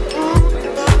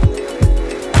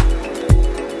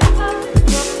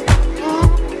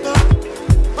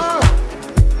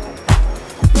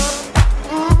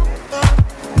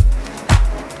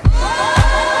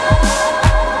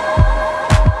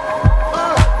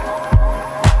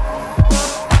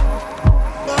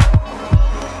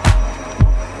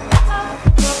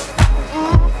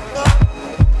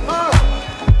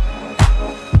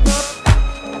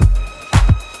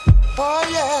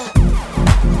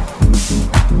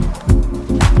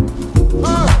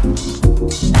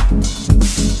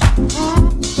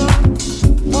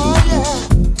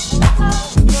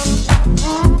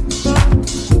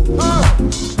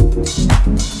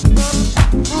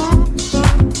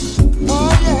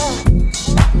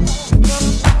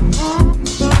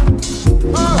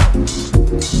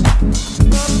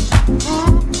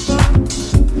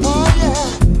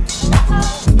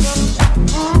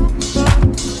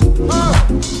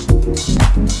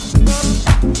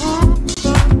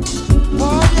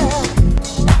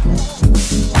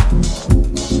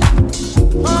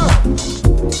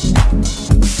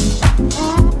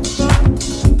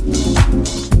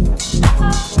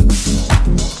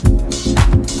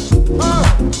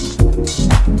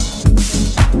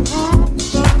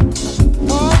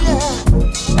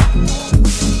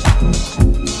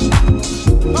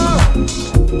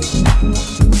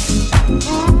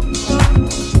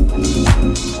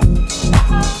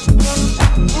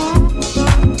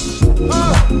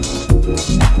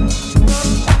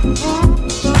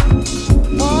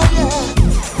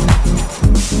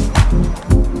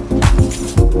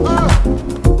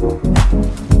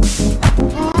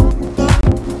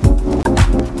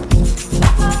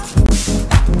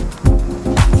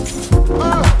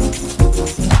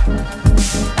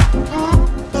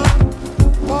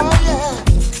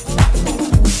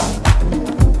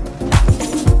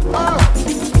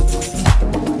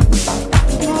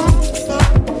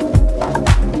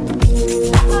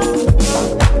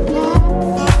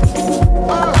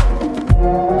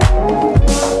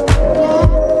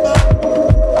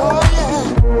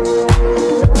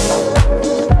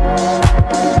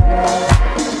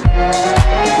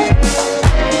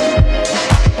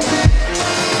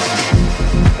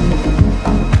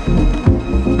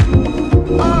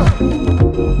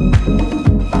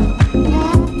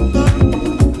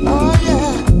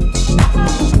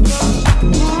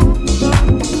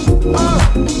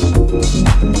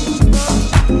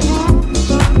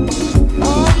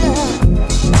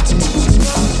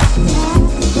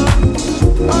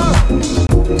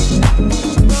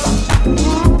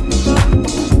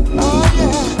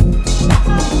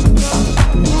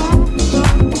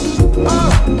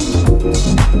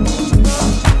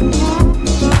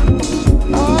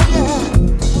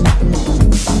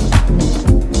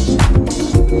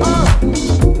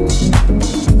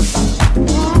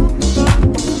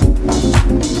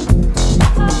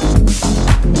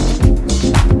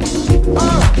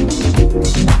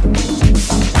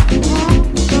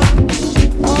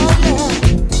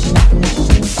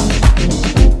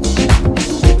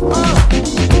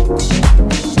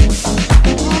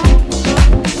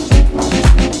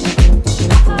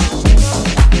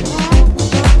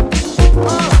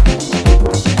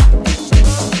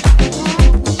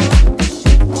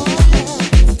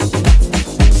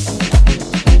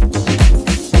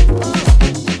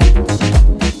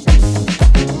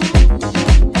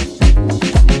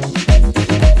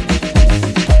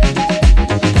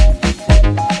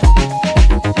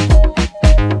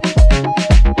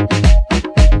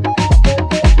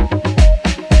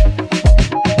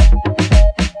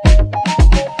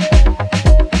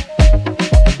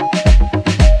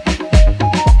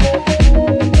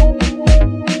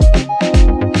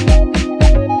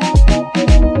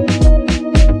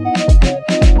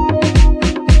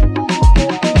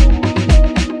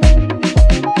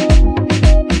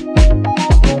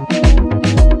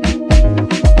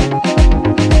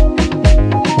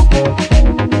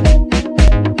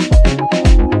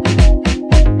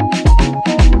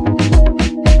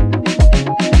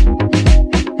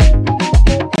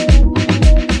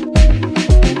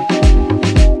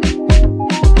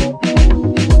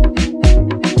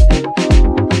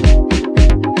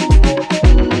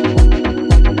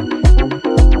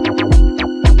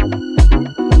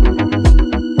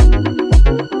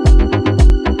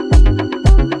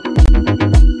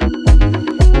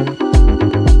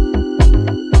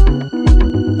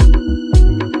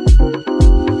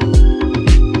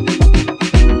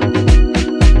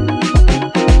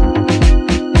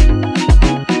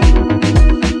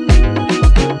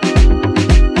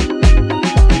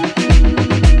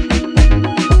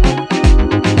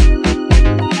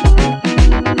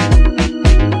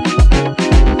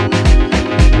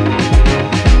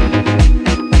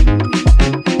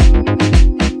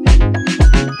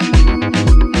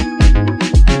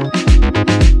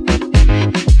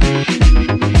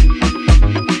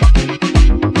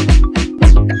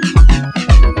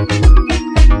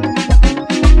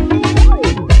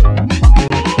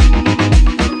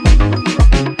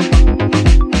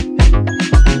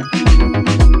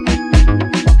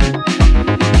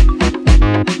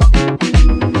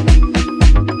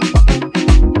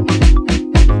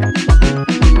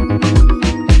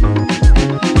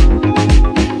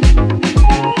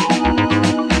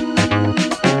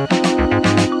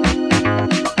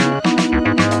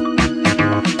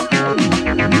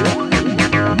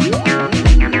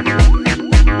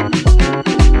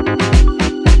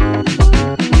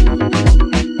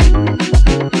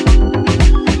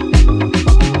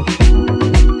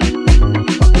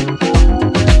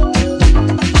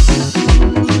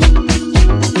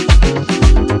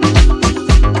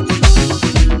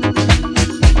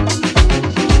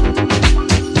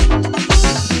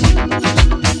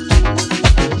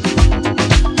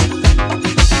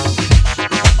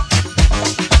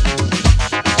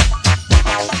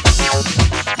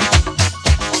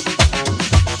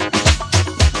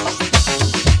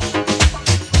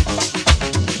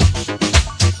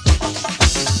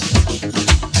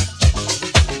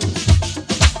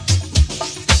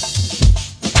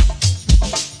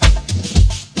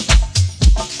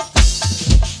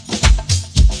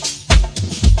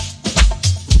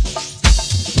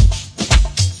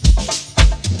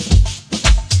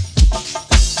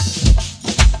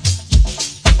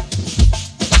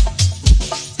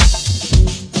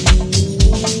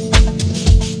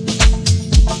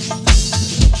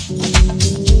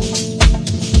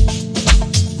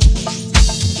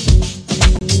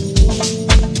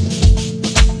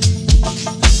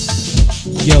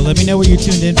 Yo, let me know where you're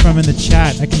tuned in from in the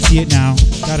chat. I can see it now.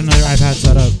 Got another iPad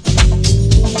set up.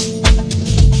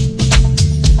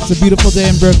 It's a beautiful day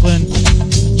in Brooklyn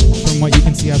from what you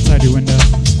can see outside your window.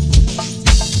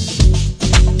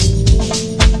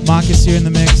 Mock is here in the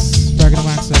mix. Dark and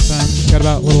Wax FM. Got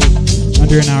about a little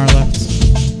under an hour left.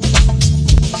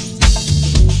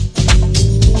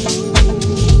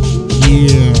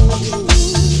 Yeah.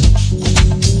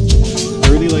 I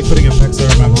really like putting effects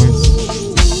over my voice.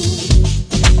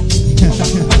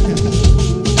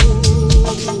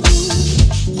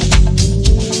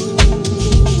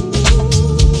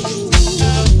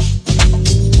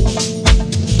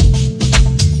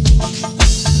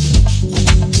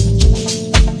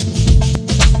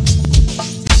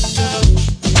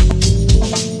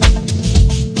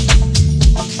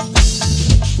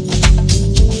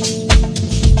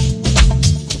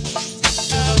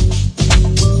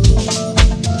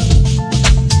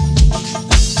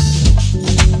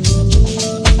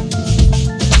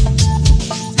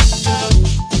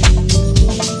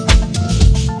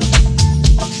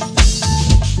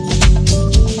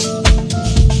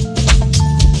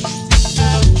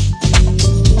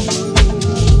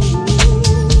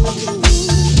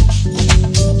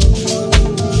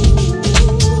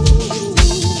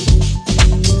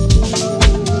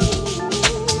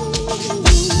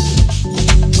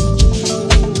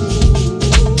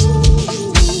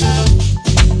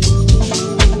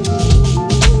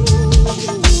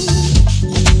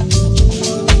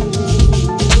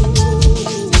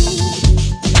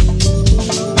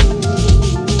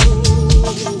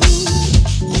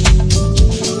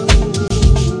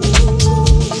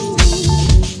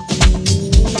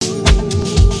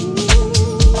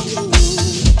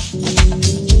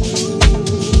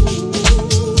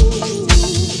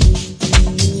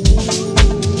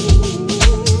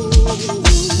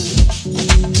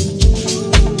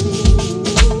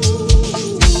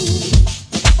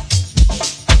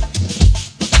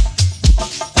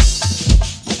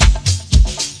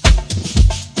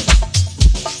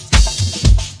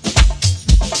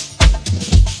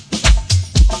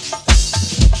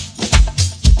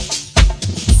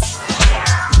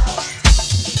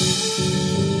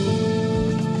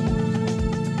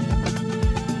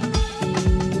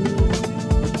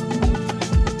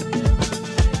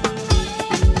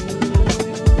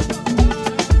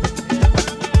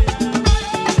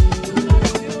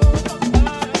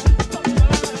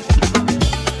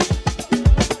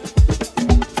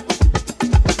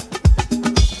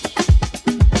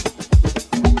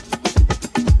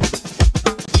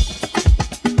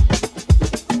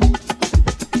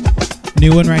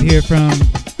 New one right here from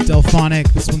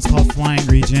Delphonic. This one's called Flying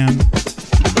Rejam.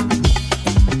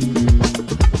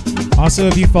 Also,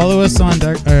 if you follow us on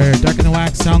Dark in the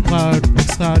Wax, SoundCloud,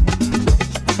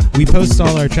 Mixcloud, we post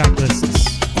all our track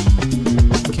lists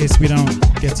in case we don't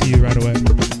get to you right away.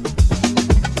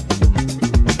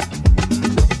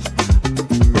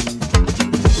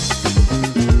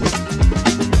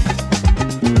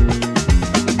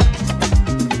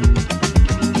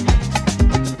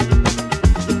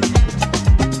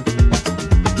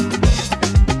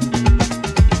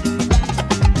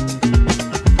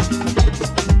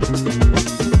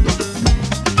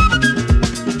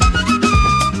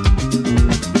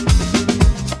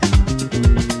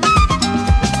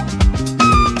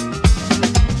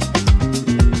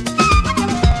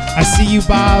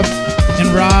 Bob and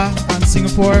Ra on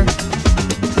Singapore.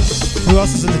 Who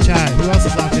else is in the chat? Who else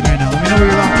is locked in right now? Let me know where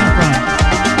you're locked in from.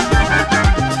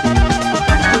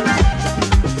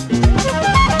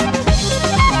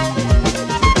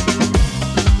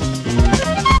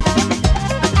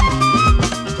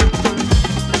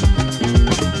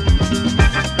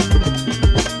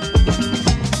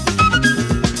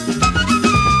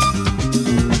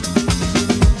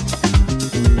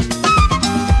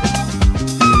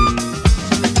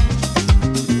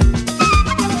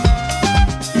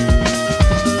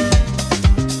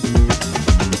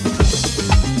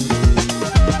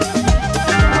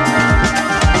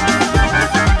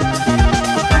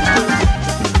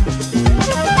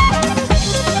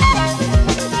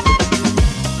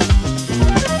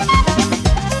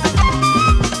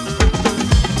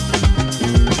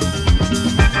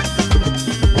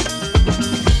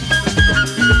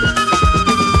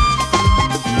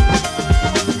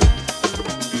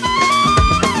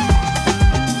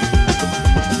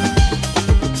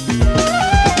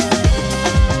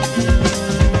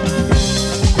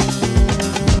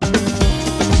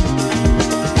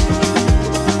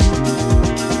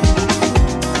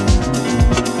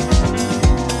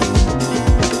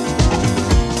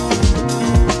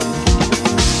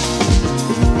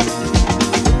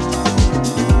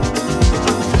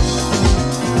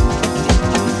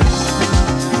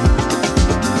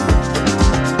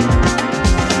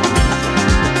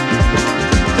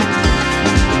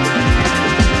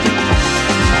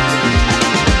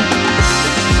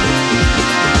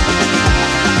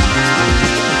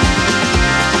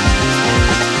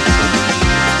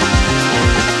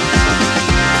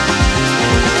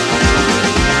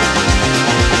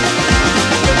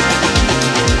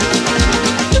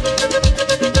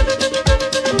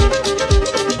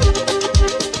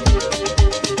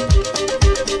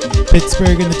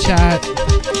 Pittsburgh in the chat.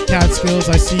 Catskills,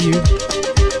 I see you.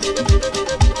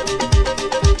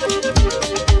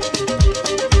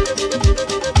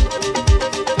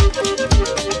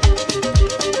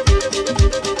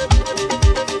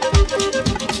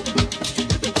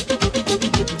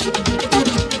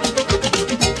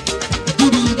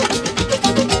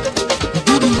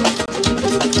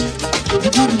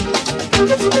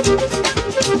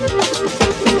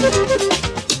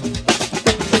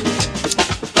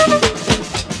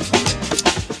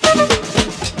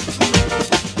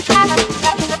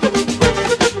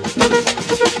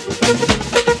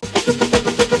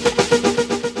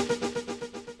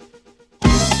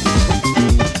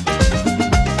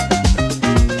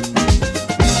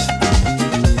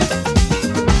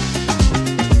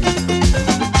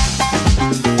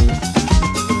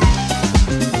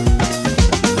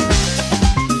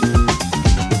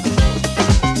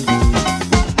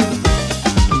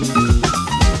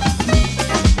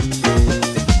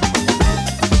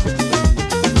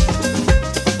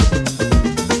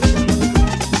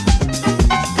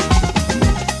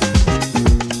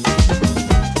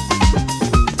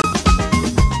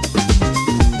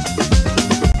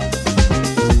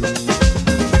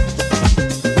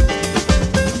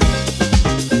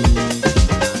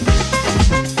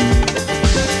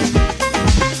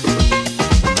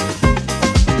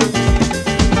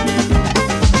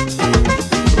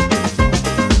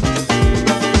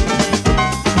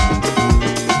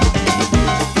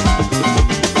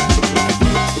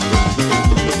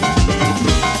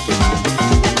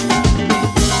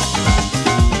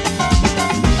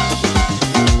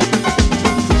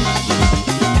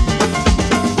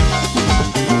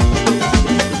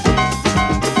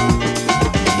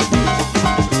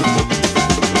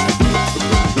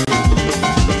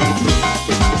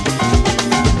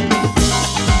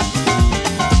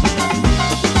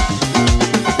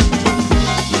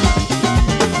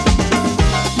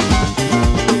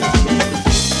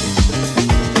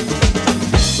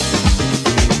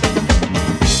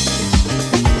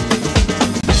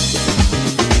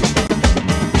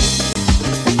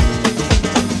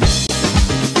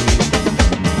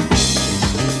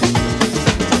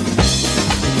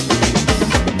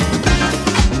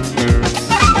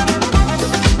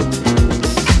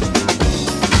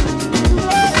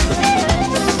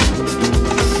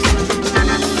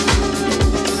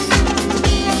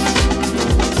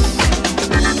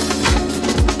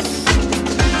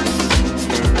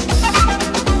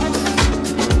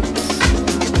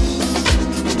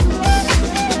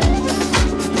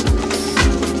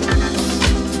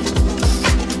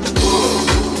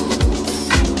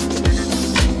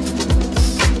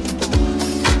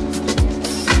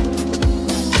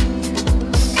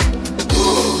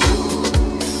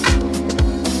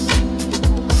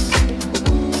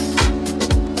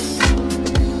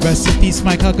 It's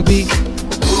Mike Huckabee.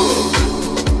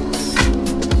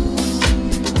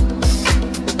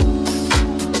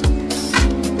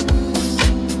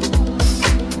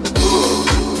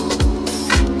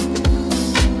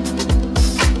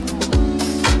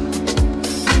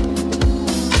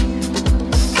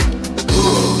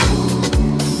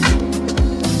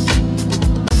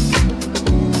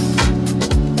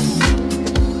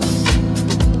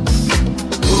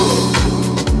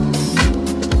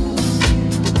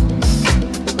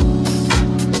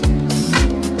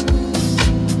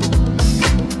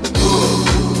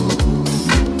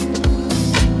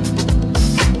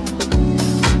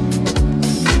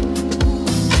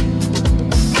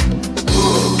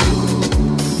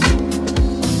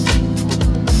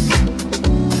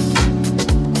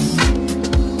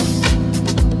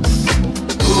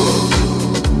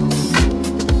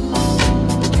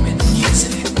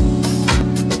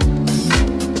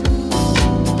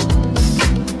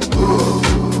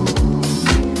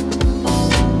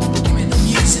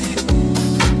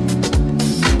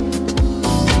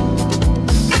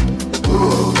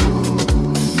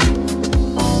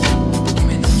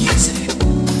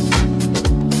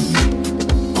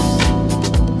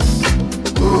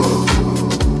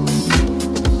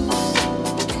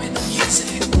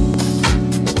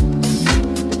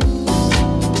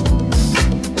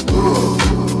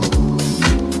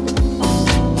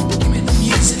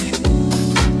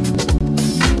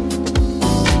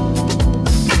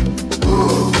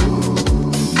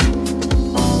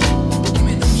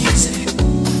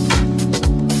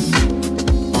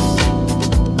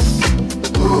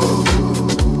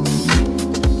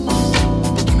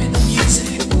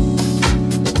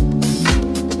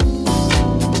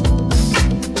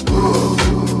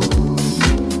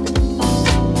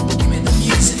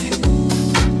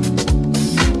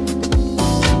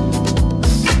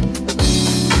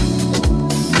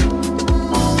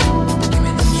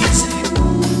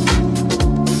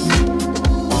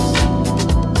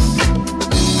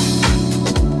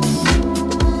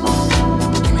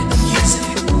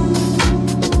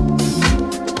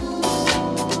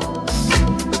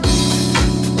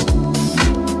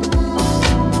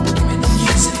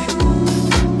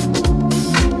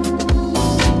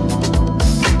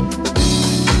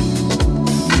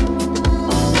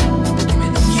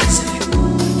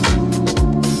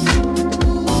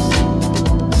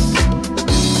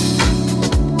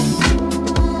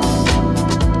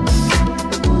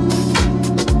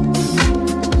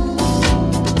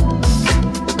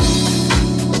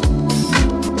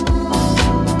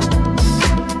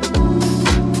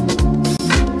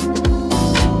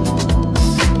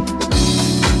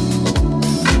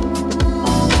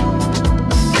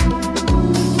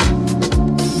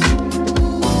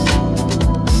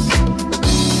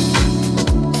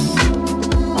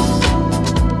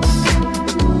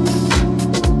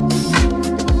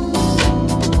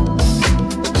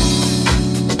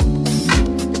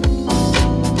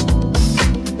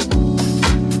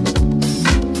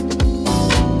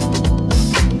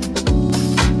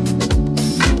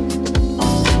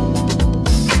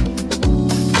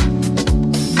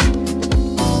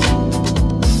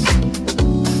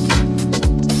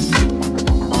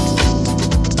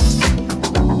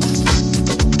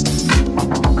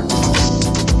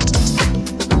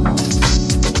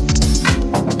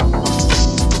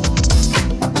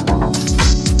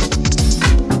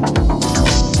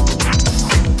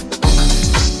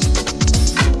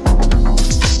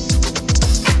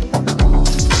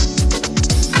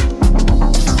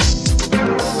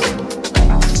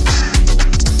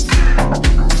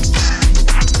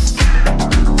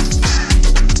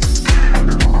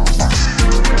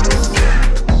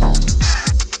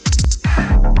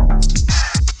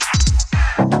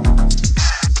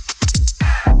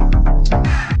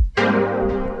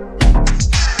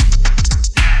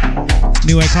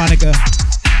 New Iconica.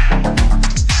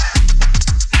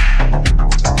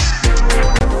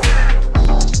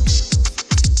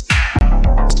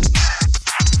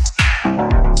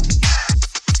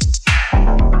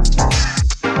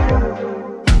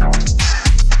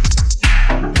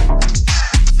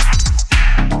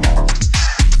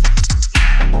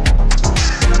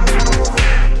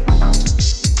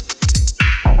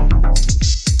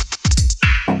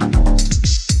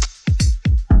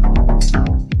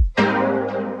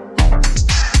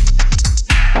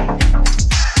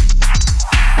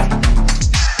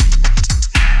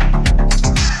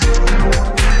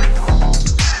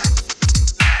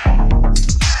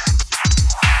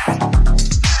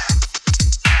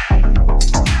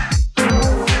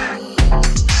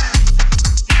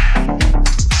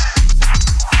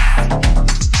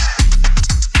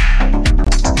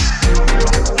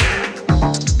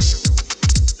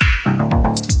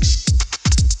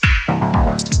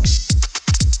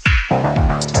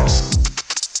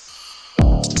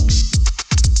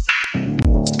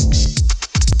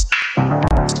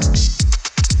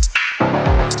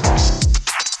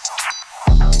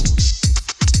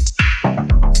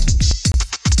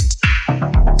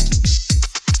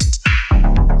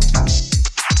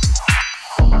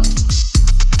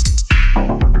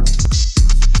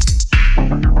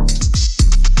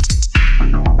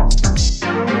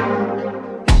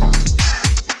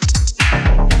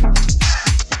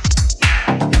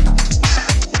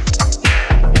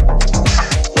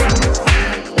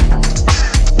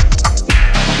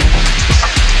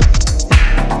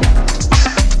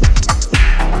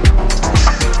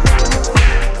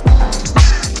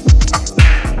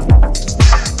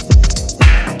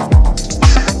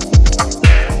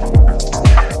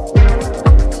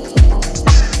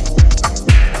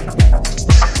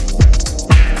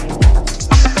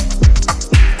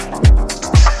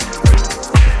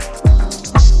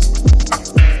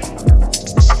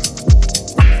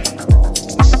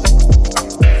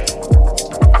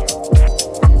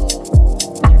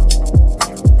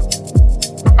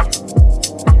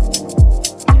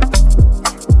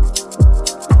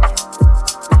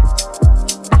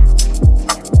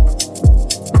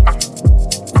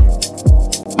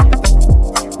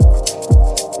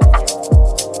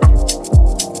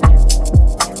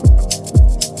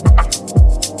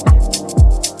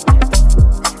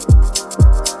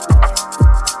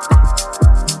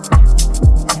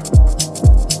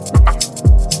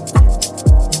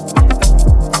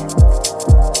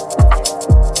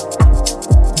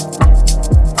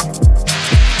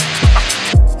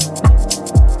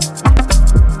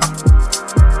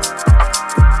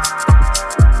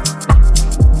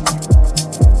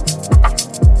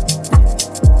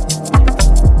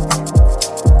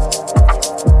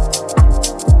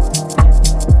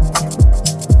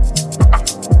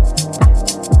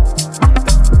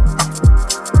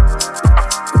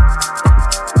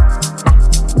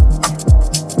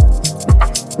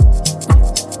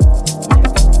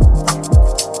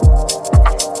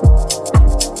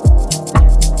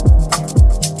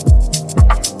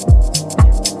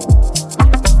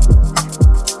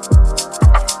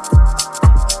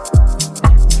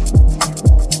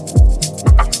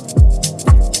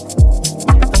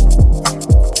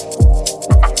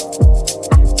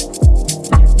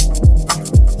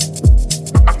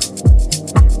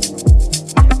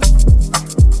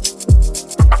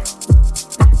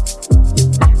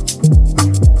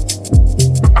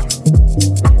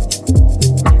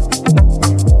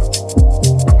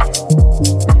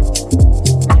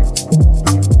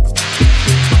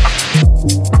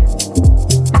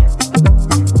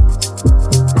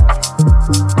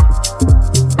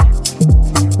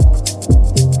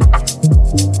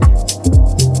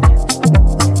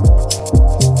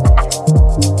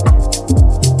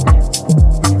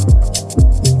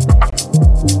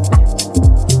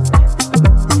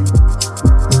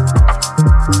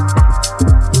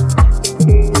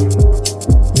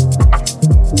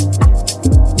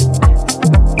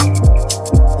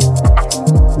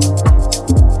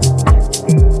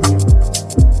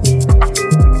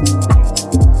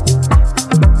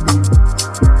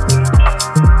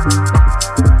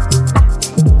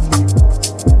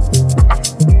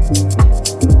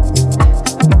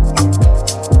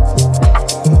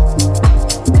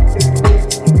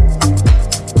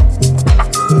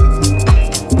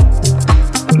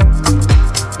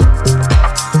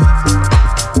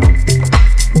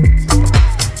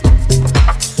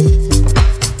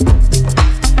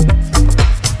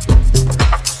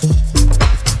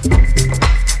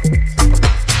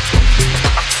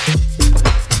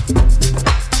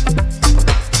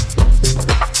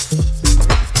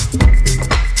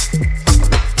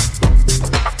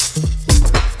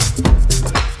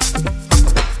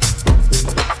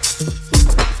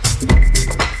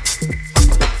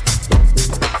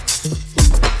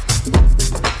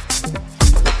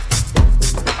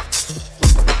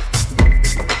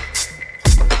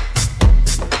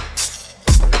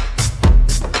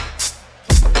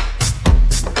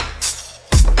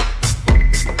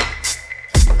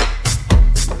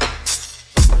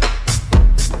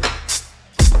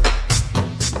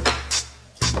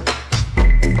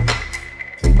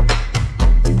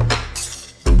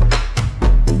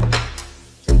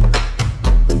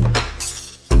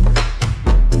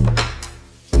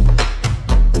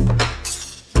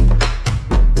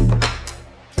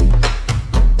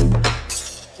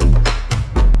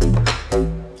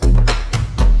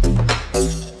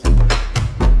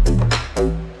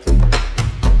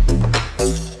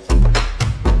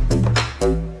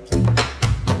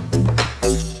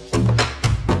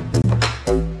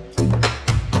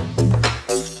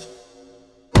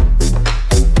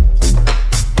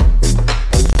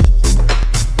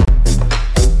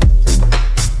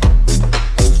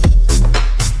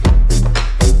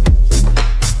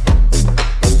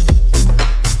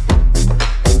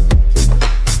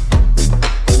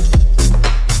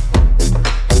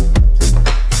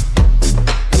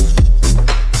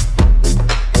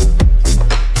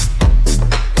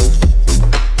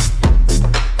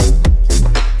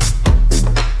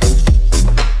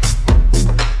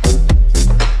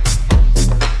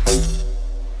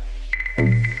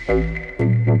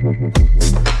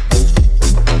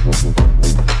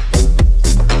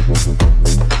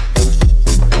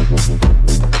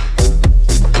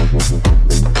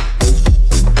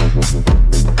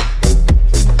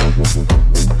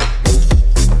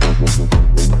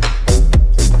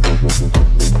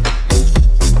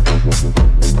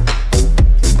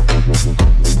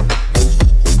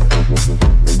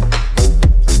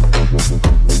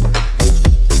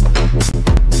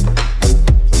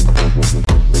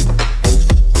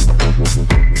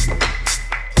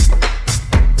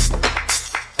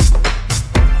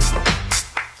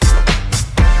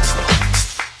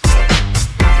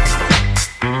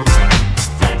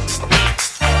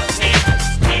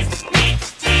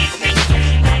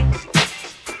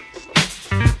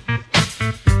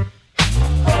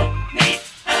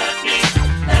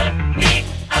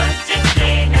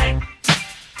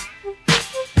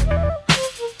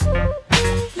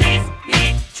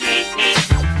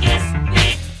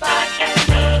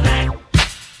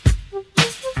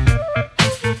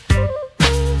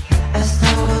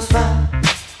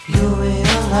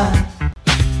 life.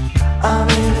 I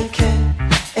really care,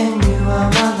 and you are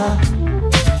my life.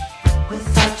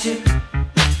 Without you,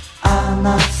 I'll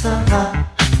not survive.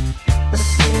 The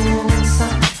feeling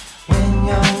inside when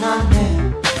you're not here.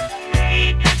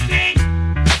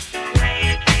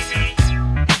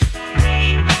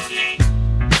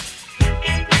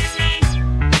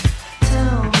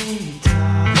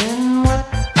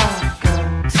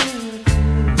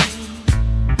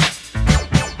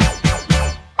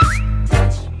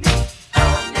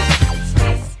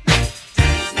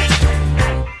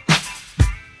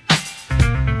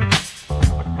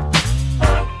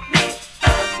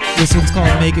 This one's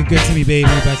called Make It Good To Me Baby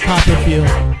by Copperfield.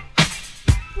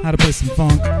 How to play some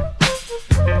funk.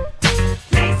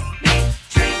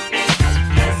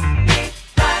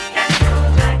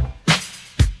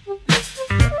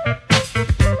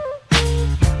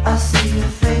 I see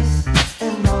your face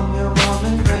and on your warm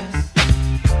embrace.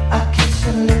 I kiss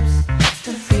your lips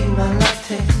to feed my love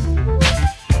taste.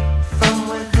 From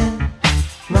within,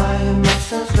 my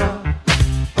emotions grow.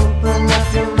 Open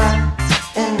up your mind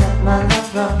and let my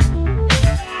love grow.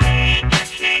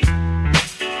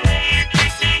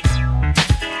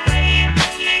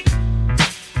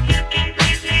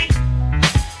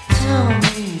 Tell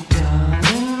me,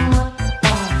 darling, what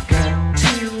I've got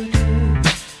to do.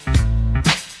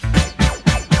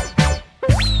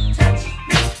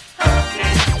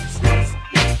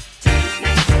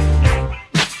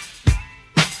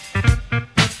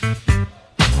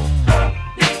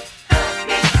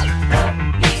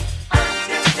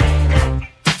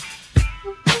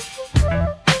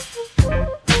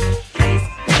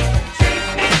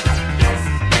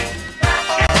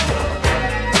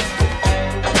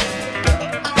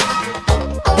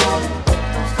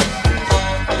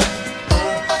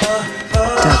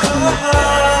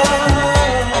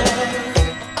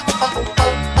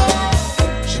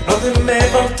 J'ai planté mes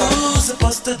ventouses,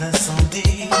 poste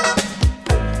d'incendie.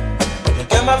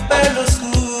 Quelqu'un m'appelle au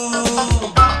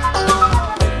secours.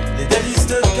 Les délices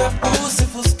de Capou, c'est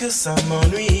fou ce que ça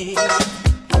m'ennuie.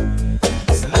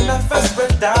 C'est le nervous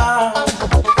breakdown.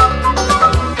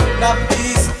 La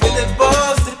vie, ça fait des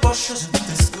bosses, des poches, je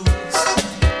t'excuse.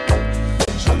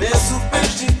 J'en ai soupé,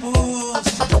 j'dis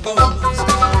pousse.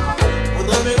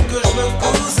 Faudrait mieux que je me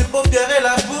cousse les paupières et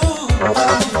la bouche.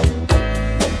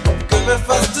 Que me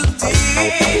fasse tout dire.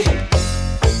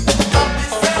 Tant pis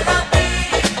c'est la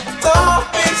vie. Tant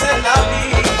pis c'est la vie.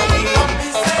 Tant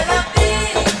pis c'est la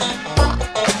vie.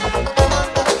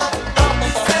 Tant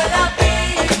pis c'est la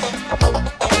vie.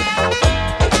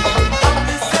 Tant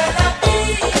pis c'est la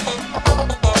vie.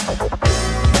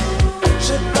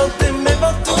 J'ai planté mes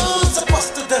ventouses à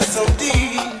poste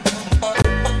d'incendie.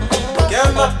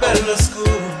 Qu'elle m'appelle le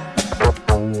secours.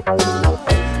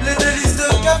 Les délices de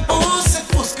Capou, c'est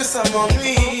fou ce que ça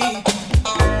m'ennuie.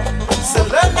 C'est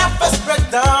le nervous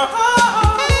breakdown.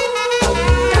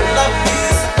 La vie,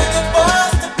 c'est fait de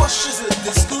base, des poches et des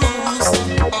excuses.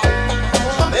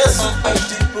 J'en ai soupé,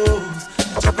 j'dis pousse.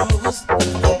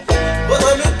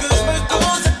 Faudrait mieux que je me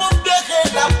douce et pour bien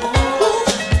la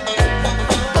bouche.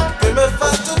 Que me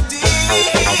fasse tout dire.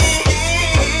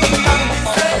 Tant pis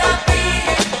c'est la vie.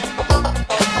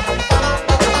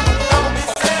 Tant pis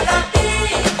c'est la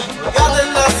vie. Regardez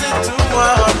là, c'est tout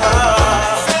moi.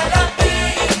 C'est la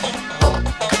vie.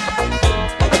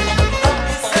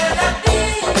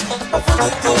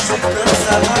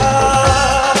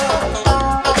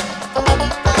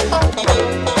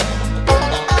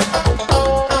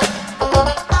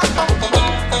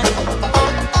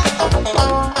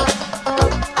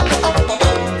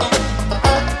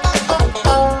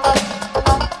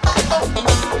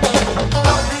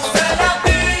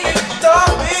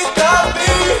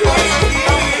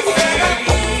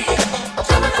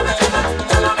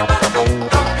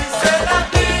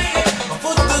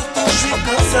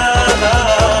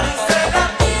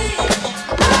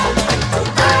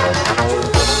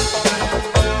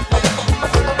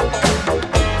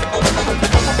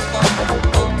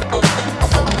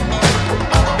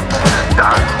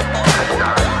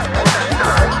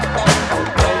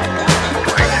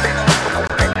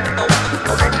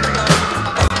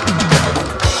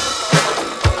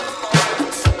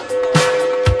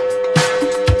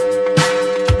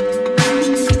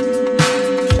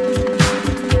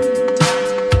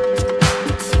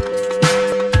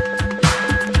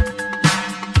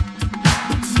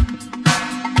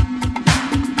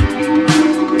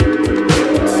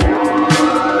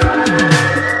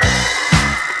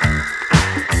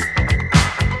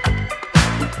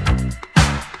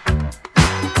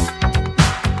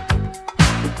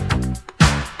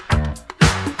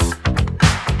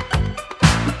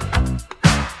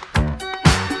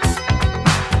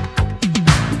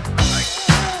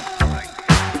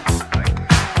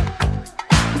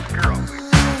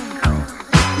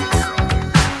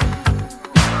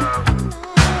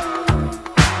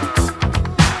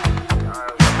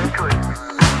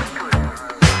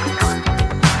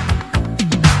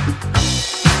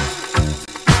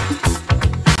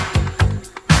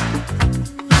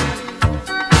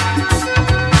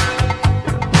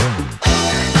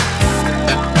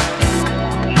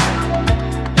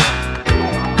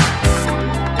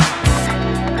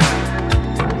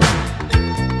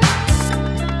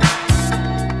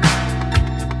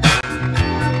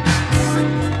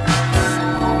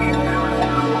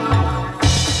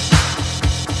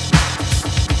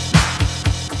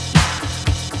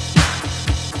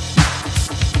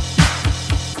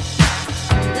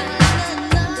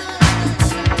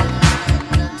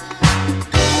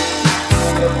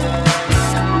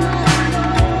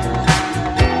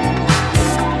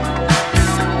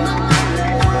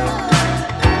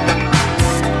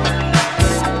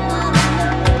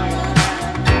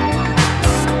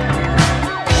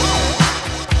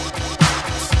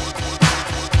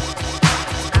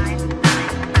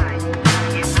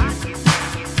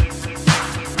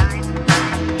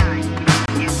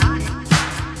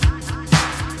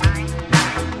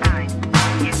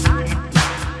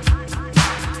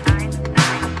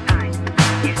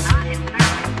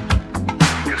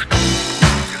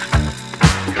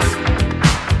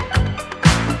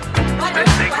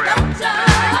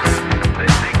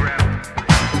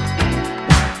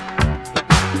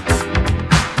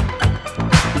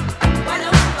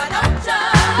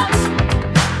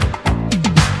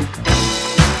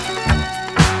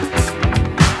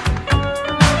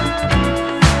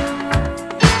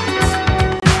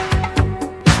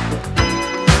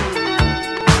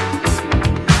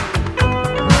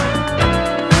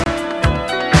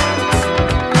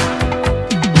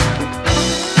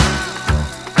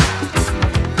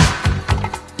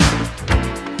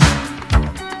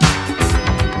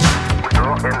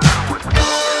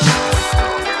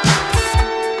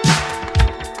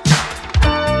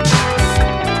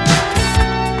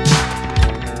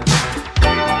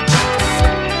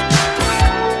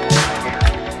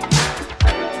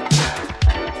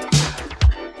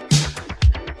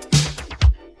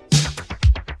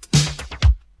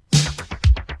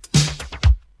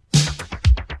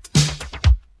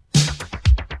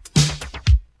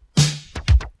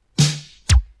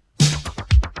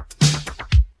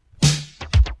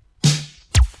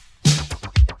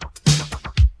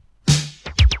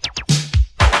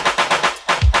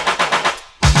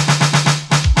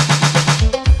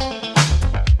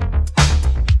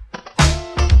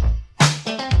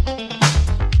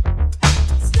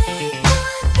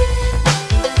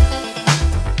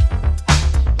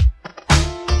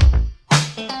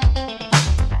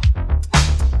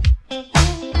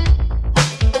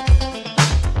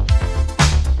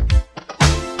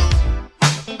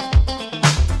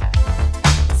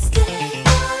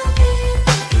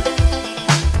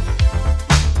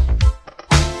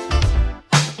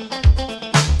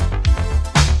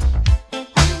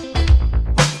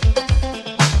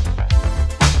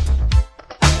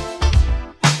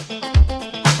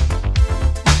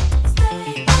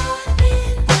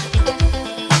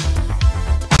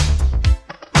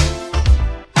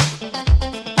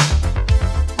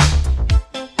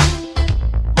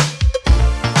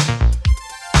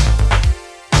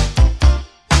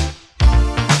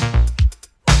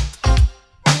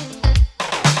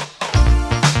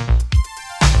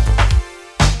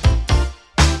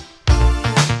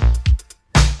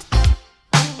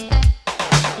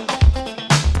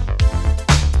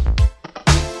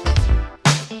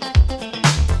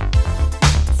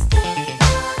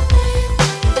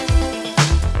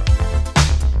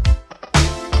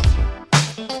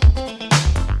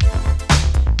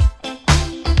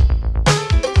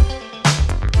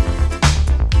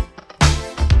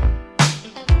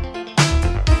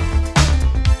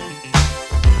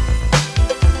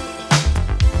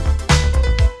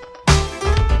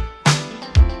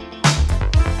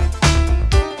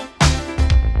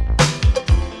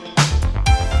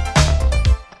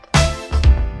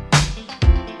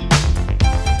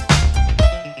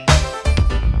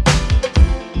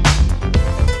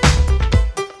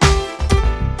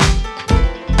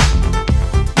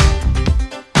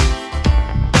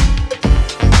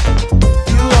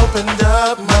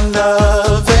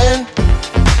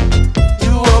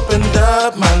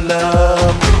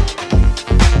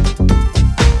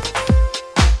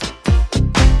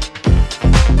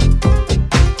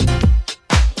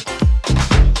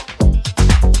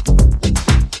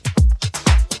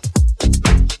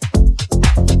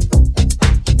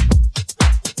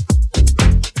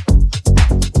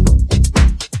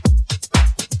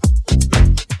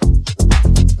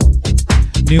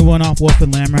 one off Wolf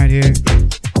and Lamb right here.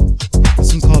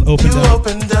 This one's called Opened Up. You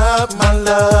opened up my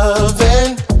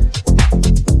loving.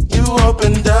 You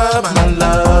opened up my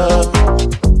love.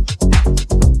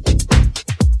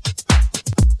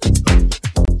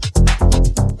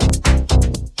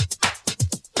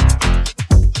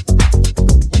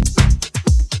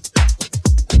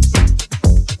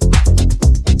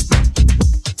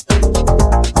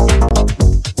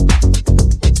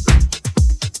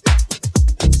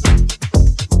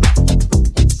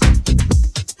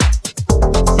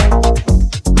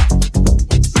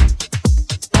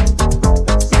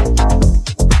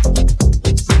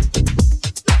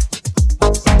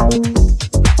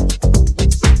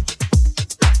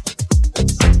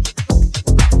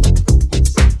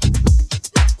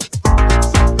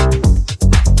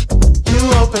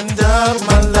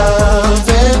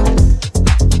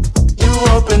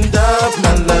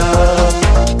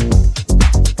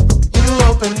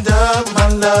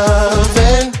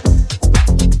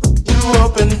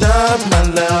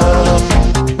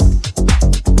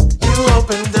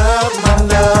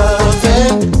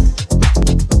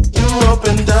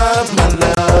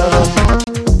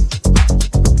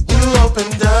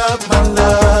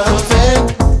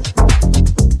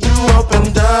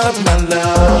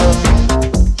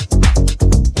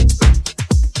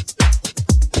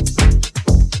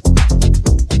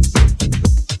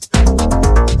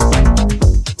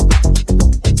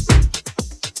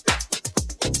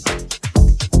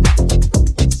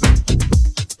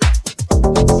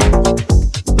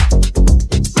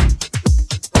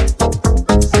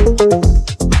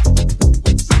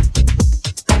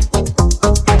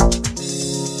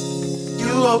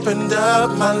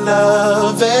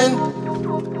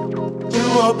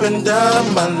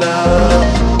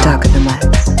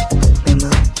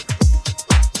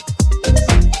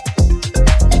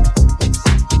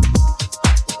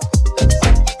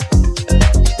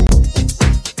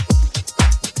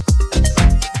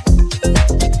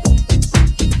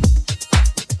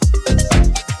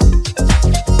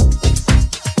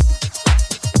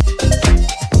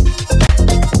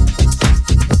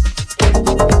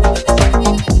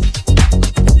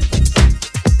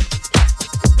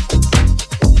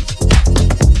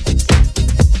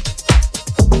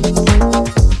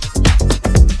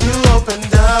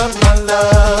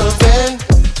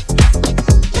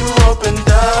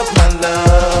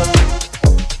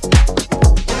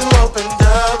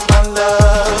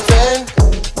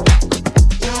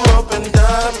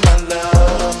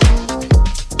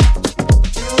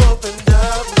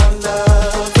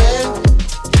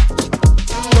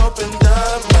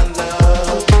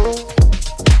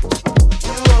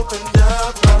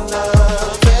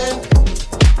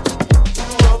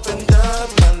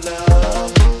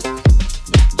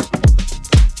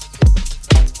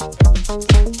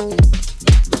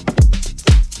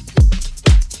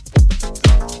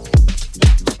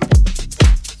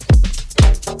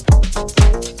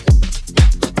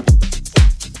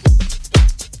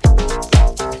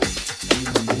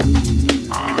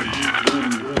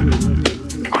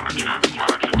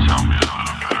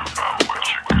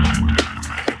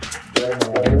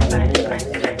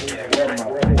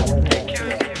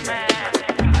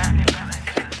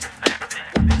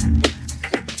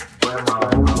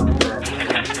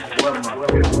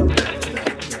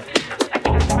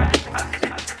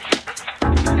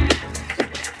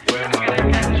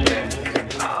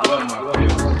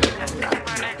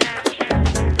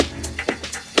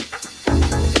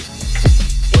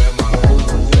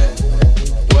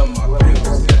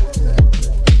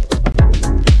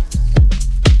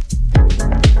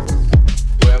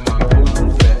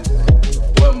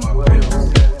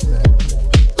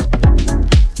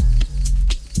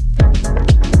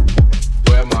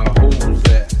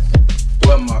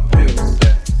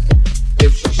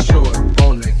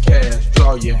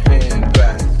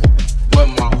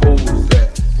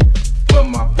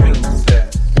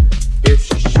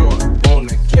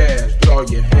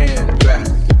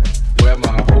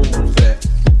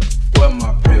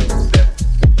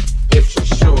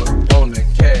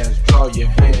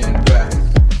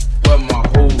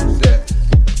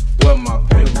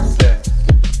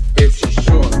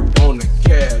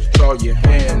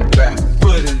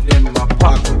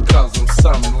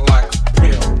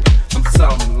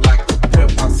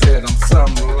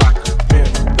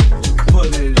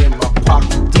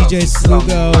 DJ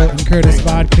Slugo and Curtis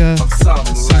Vodka.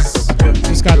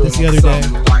 Just got this the other day.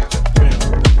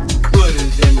 Put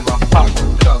it in my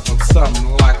pocket, cause I'm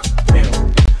something like a pimp.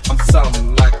 I'm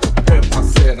something like a pimp. I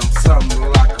said I'm something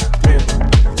like a pimp.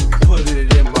 Put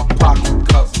it in my pocket,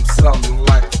 cause I'm something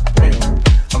like a pimp.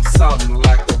 I'm something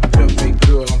like a pimp. Hey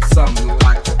girl, I'm something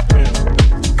like a pimp.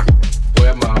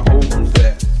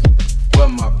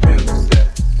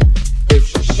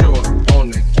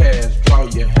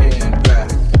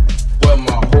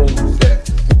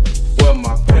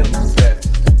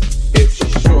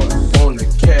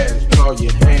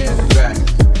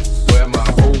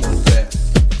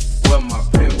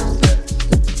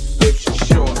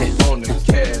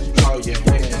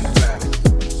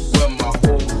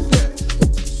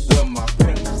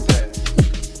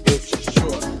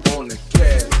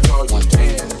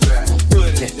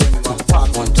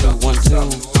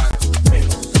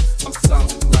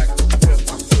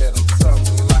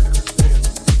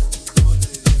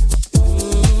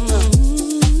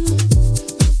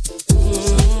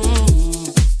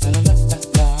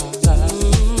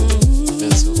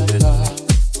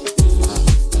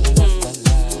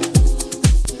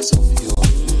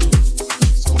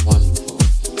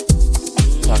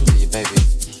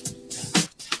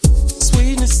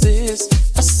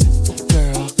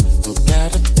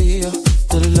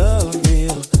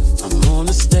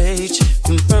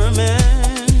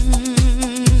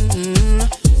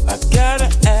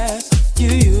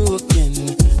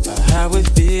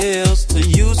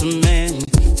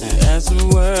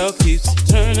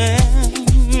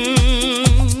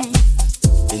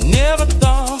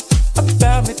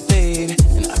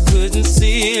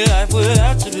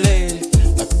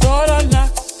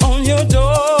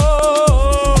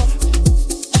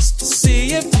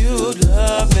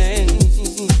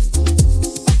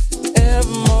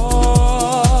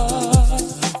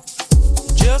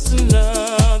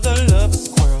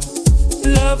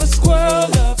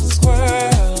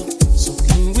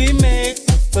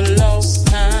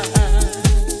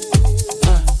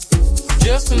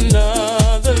 just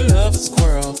another lover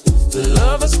squirrel. The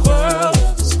lover squirrel,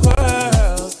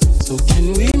 squirrel. So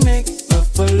can we make up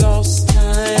for lost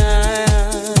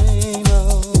time?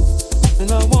 Oh,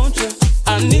 and I want you,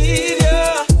 I need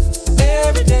you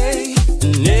every day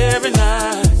and every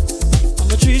night.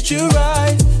 I'ma treat you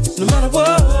right, no matter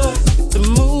what the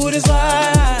mood is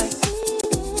like.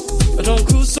 But don't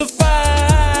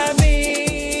crucify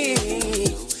me,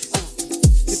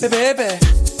 baby.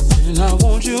 And I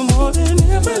want you more than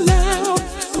ever now.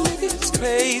 Maybe it's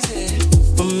crazy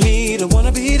for me to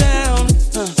wanna be down,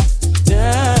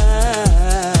 down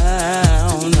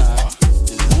now.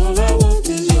 And all I want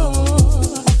is your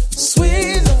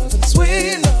sweet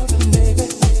loving, baby.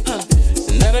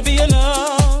 And that'll be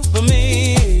enough for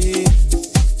me.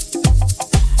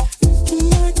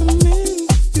 Can I come in?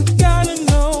 You gotta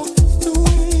know the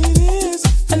way it is.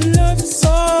 I love you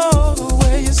so, the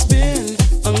way you spin,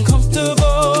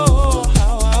 uncomfortable.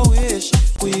 How I wish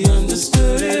we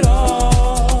understood it all.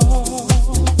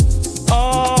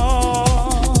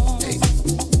 Oh,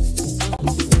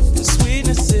 the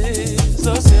sweetness is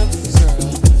so simple,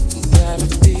 girl. You gotta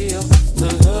feel the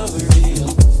love real,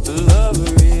 the love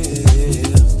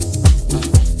real.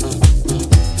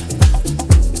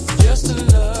 Just a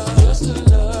love, just a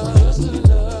love, just a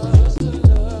love, just a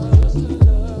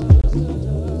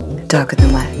love. Darker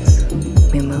than wax,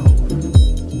 we move.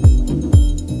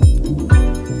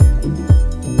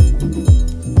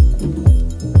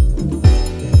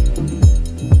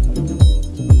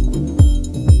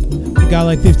 We got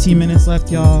like 15 minutes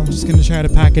left, y'all. Just gonna try to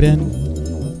pack it in.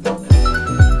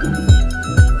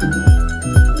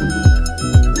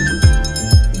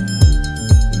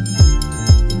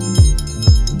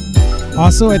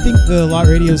 Also, I think the Lot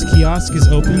Radio's kiosk is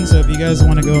open, so if you guys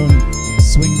want to go and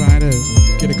swing by to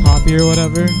get a coffee or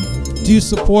whatever, do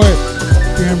support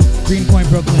Greenpoint,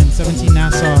 Brooklyn, 17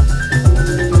 Nassau.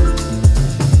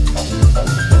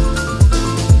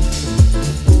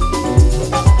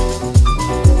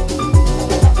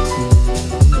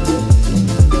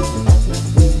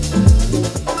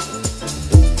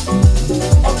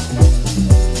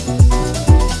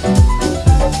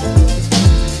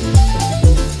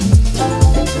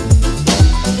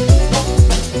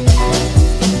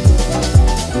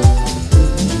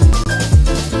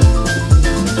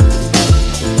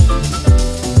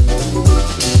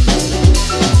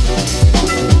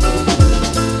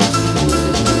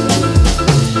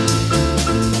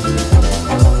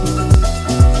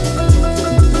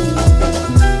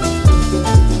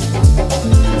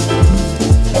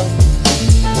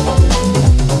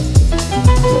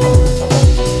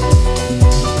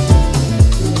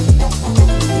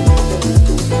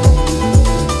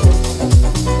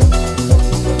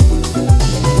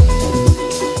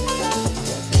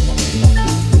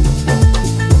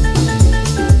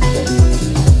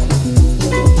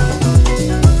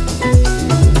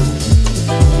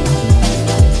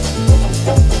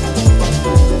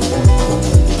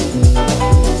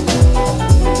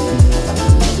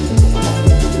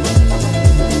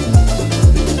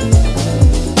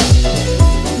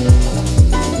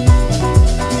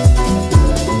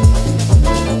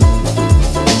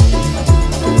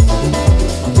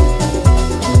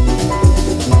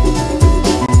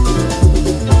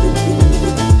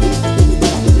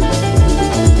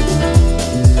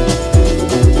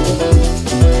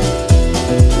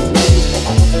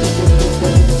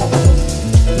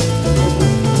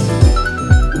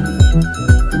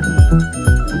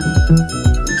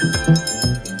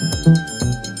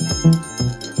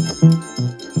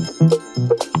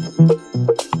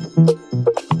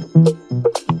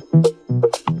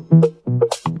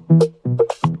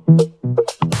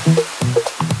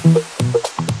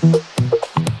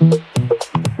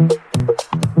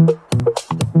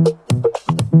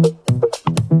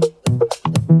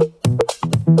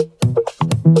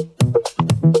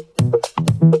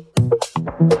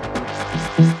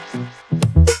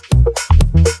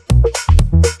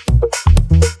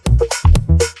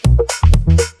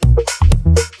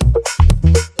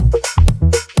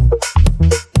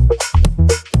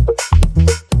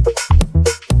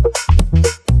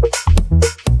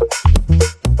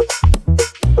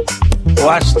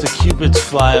 Watch the cupids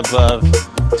fly above,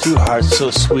 two hearts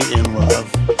so sweet in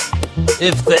love.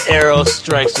 If the arrow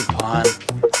strikes upon,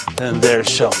 then there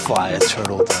shall fly a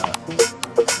turtle dove.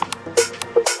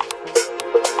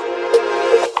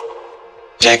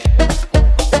 Check.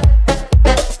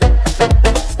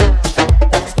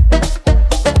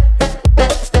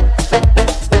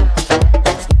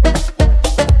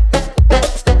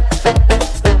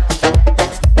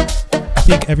 I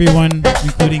think everyone,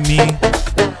 including me,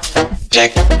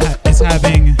 Check. is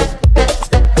having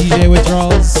DJ DJ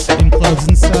withdrawals in clubs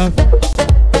and stuff.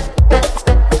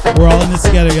 We're all in this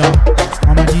together, y'all.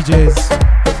 All my DJs.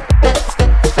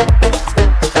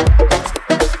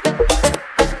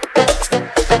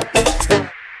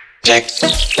 Check.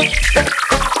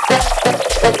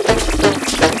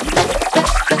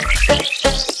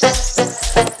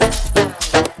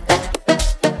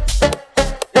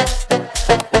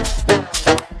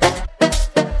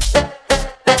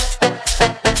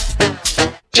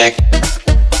 Check.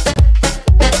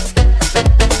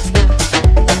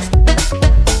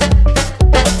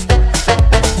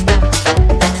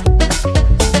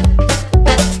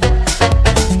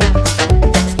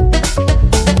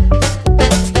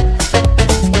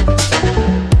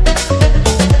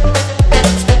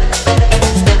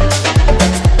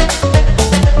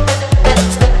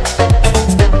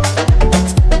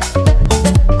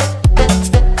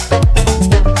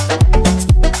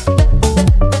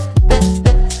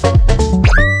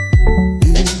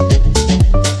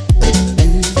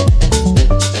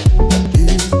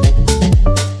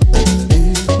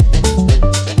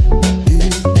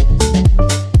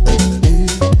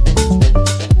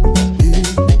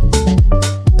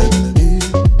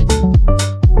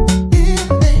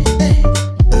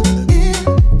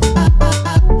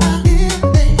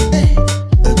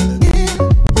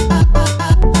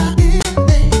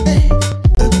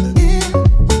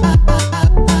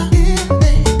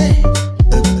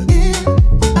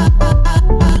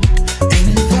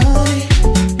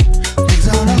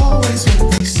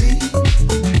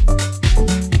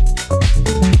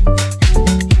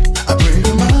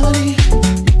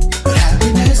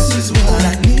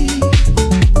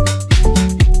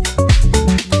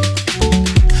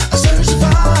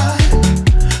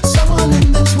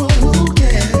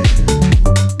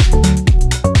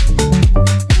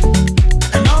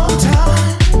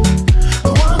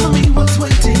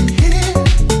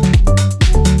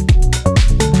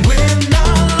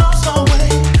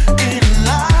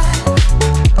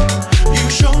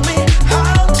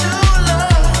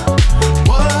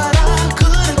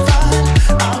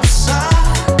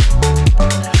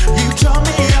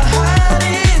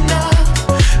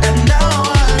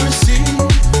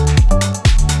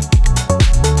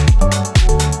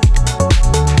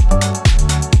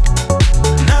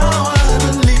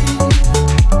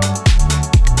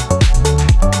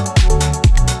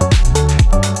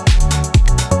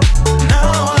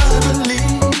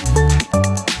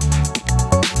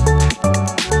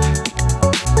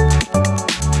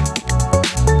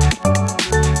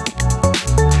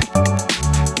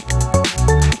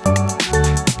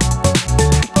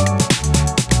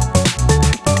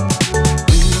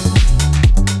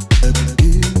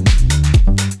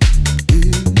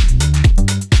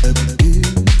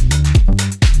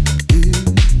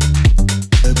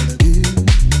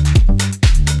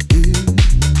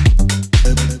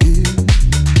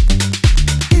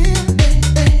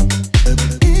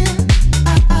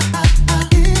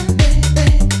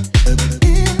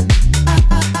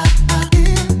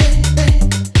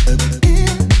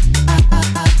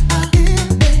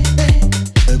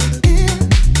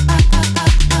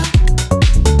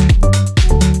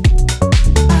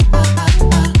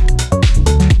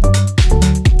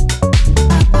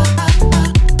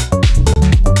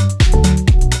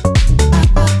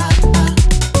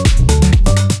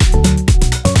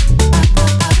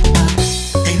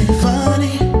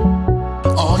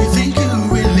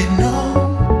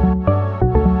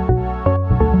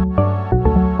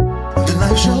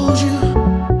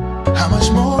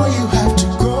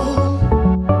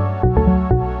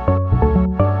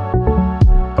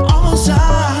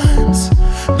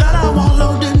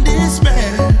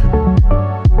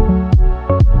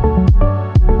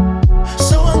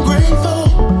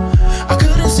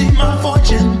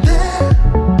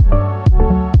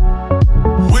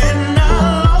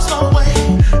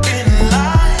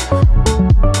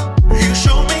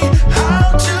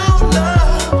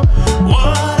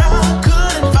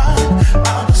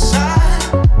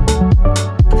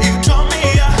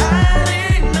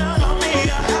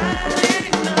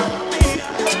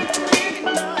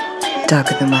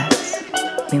 Darker than wax,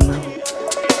 me move.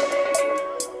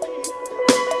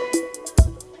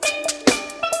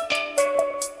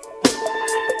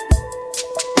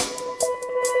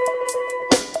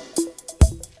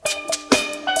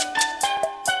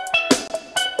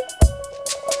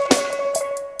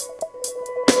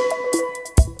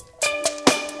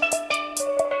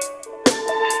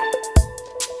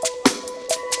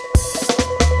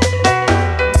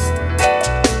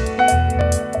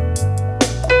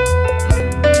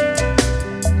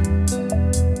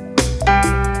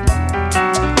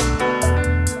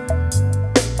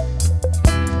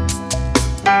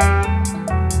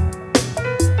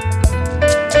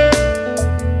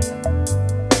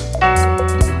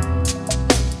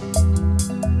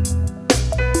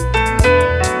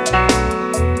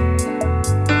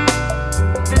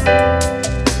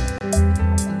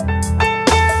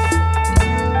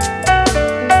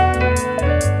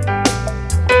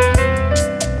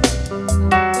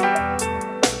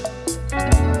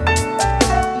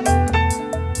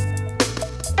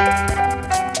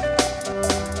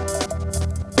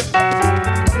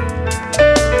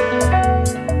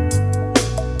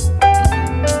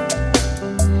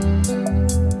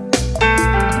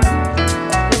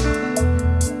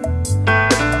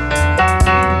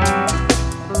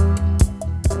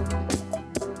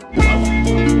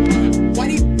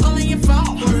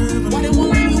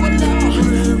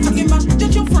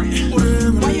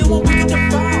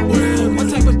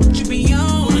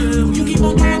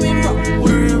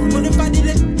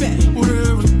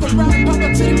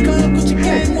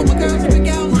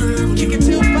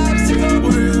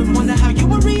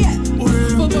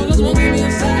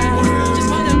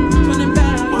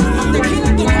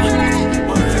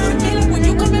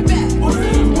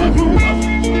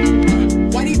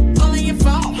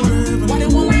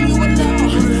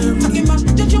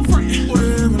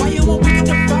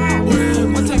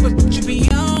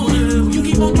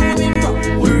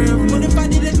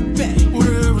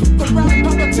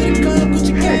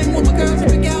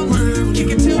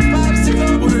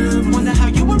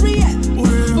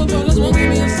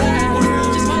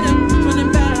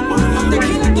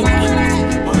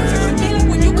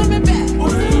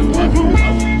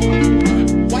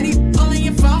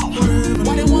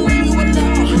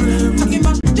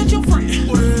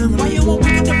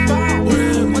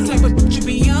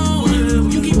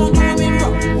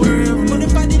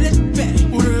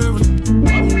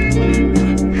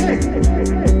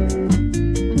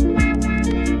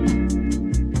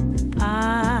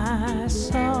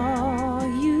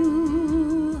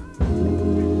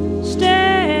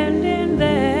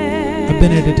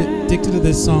 been addicted to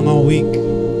this song all week.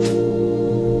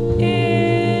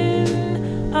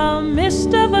 In a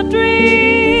mist of a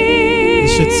dream.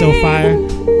 This shit's so fire.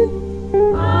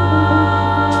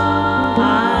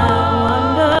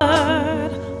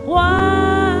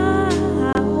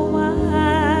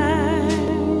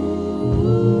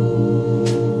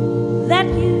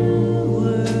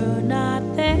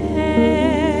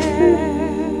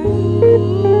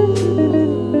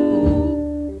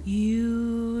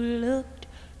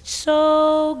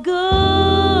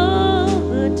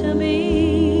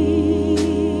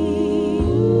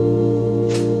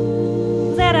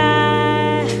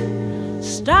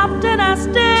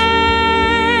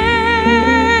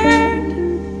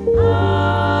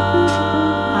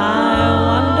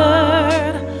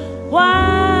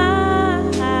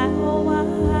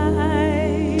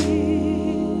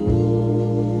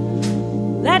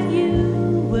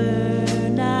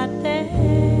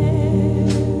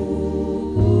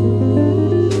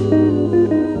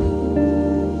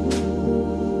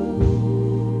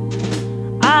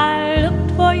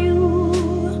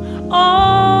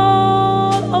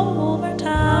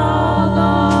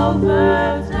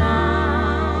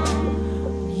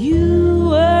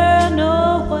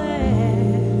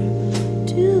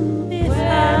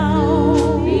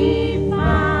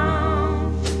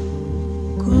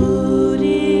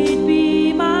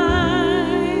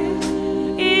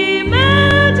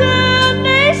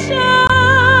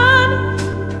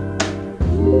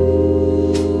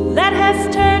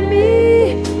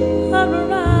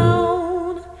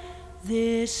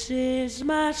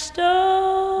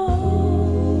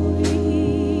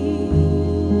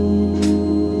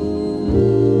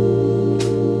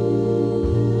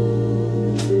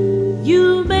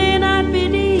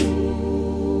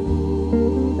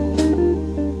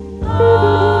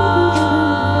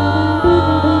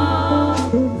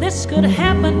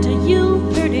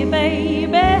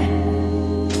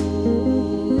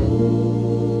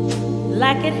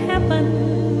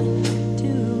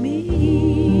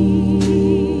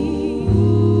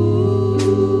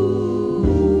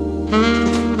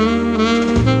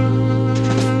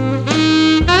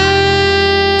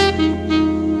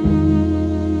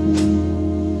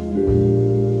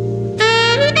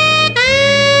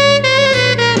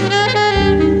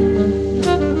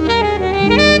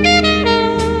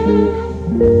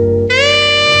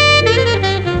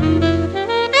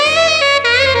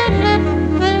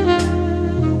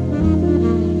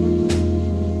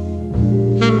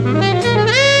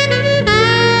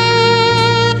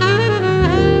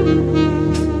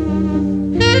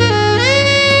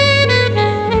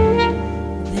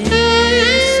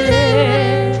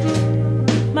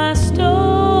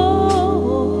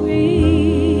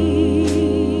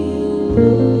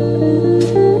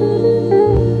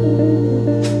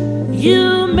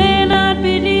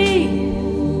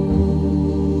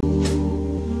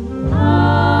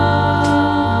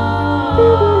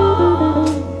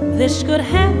 This could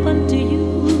happen to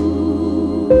you.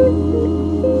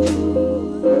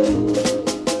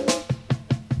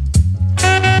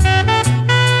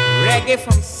 Reggae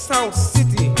from South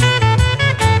City.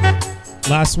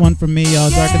 Last one from me,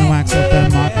 y'all. Dark in the Wax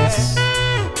FM, Marcus.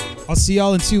 I'll see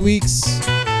y'all in 2 weeks.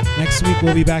 Next week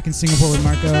we'll be back in Singapore with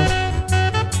Marco.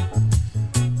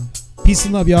 Peace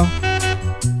and love, y'all.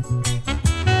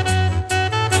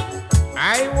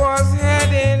 I was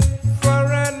heading for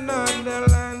another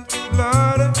land,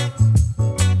 Lord,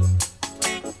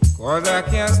 'cause I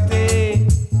can't stay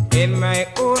in my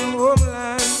own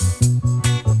homeland.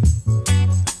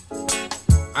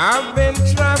 I've been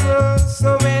traveling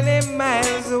so many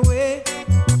miles away,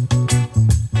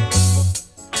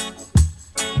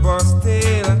 but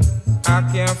still I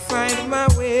can't find my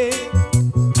way.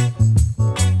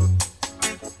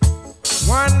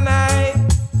 One night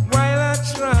while I'm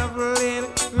traveling,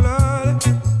 Lord,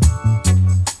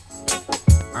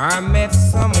 I met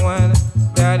someone,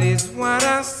 that is what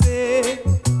I say.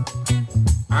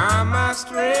 I'm a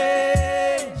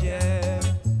stranger.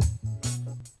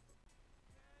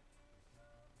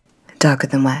 Darker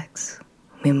than wax,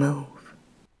 we move.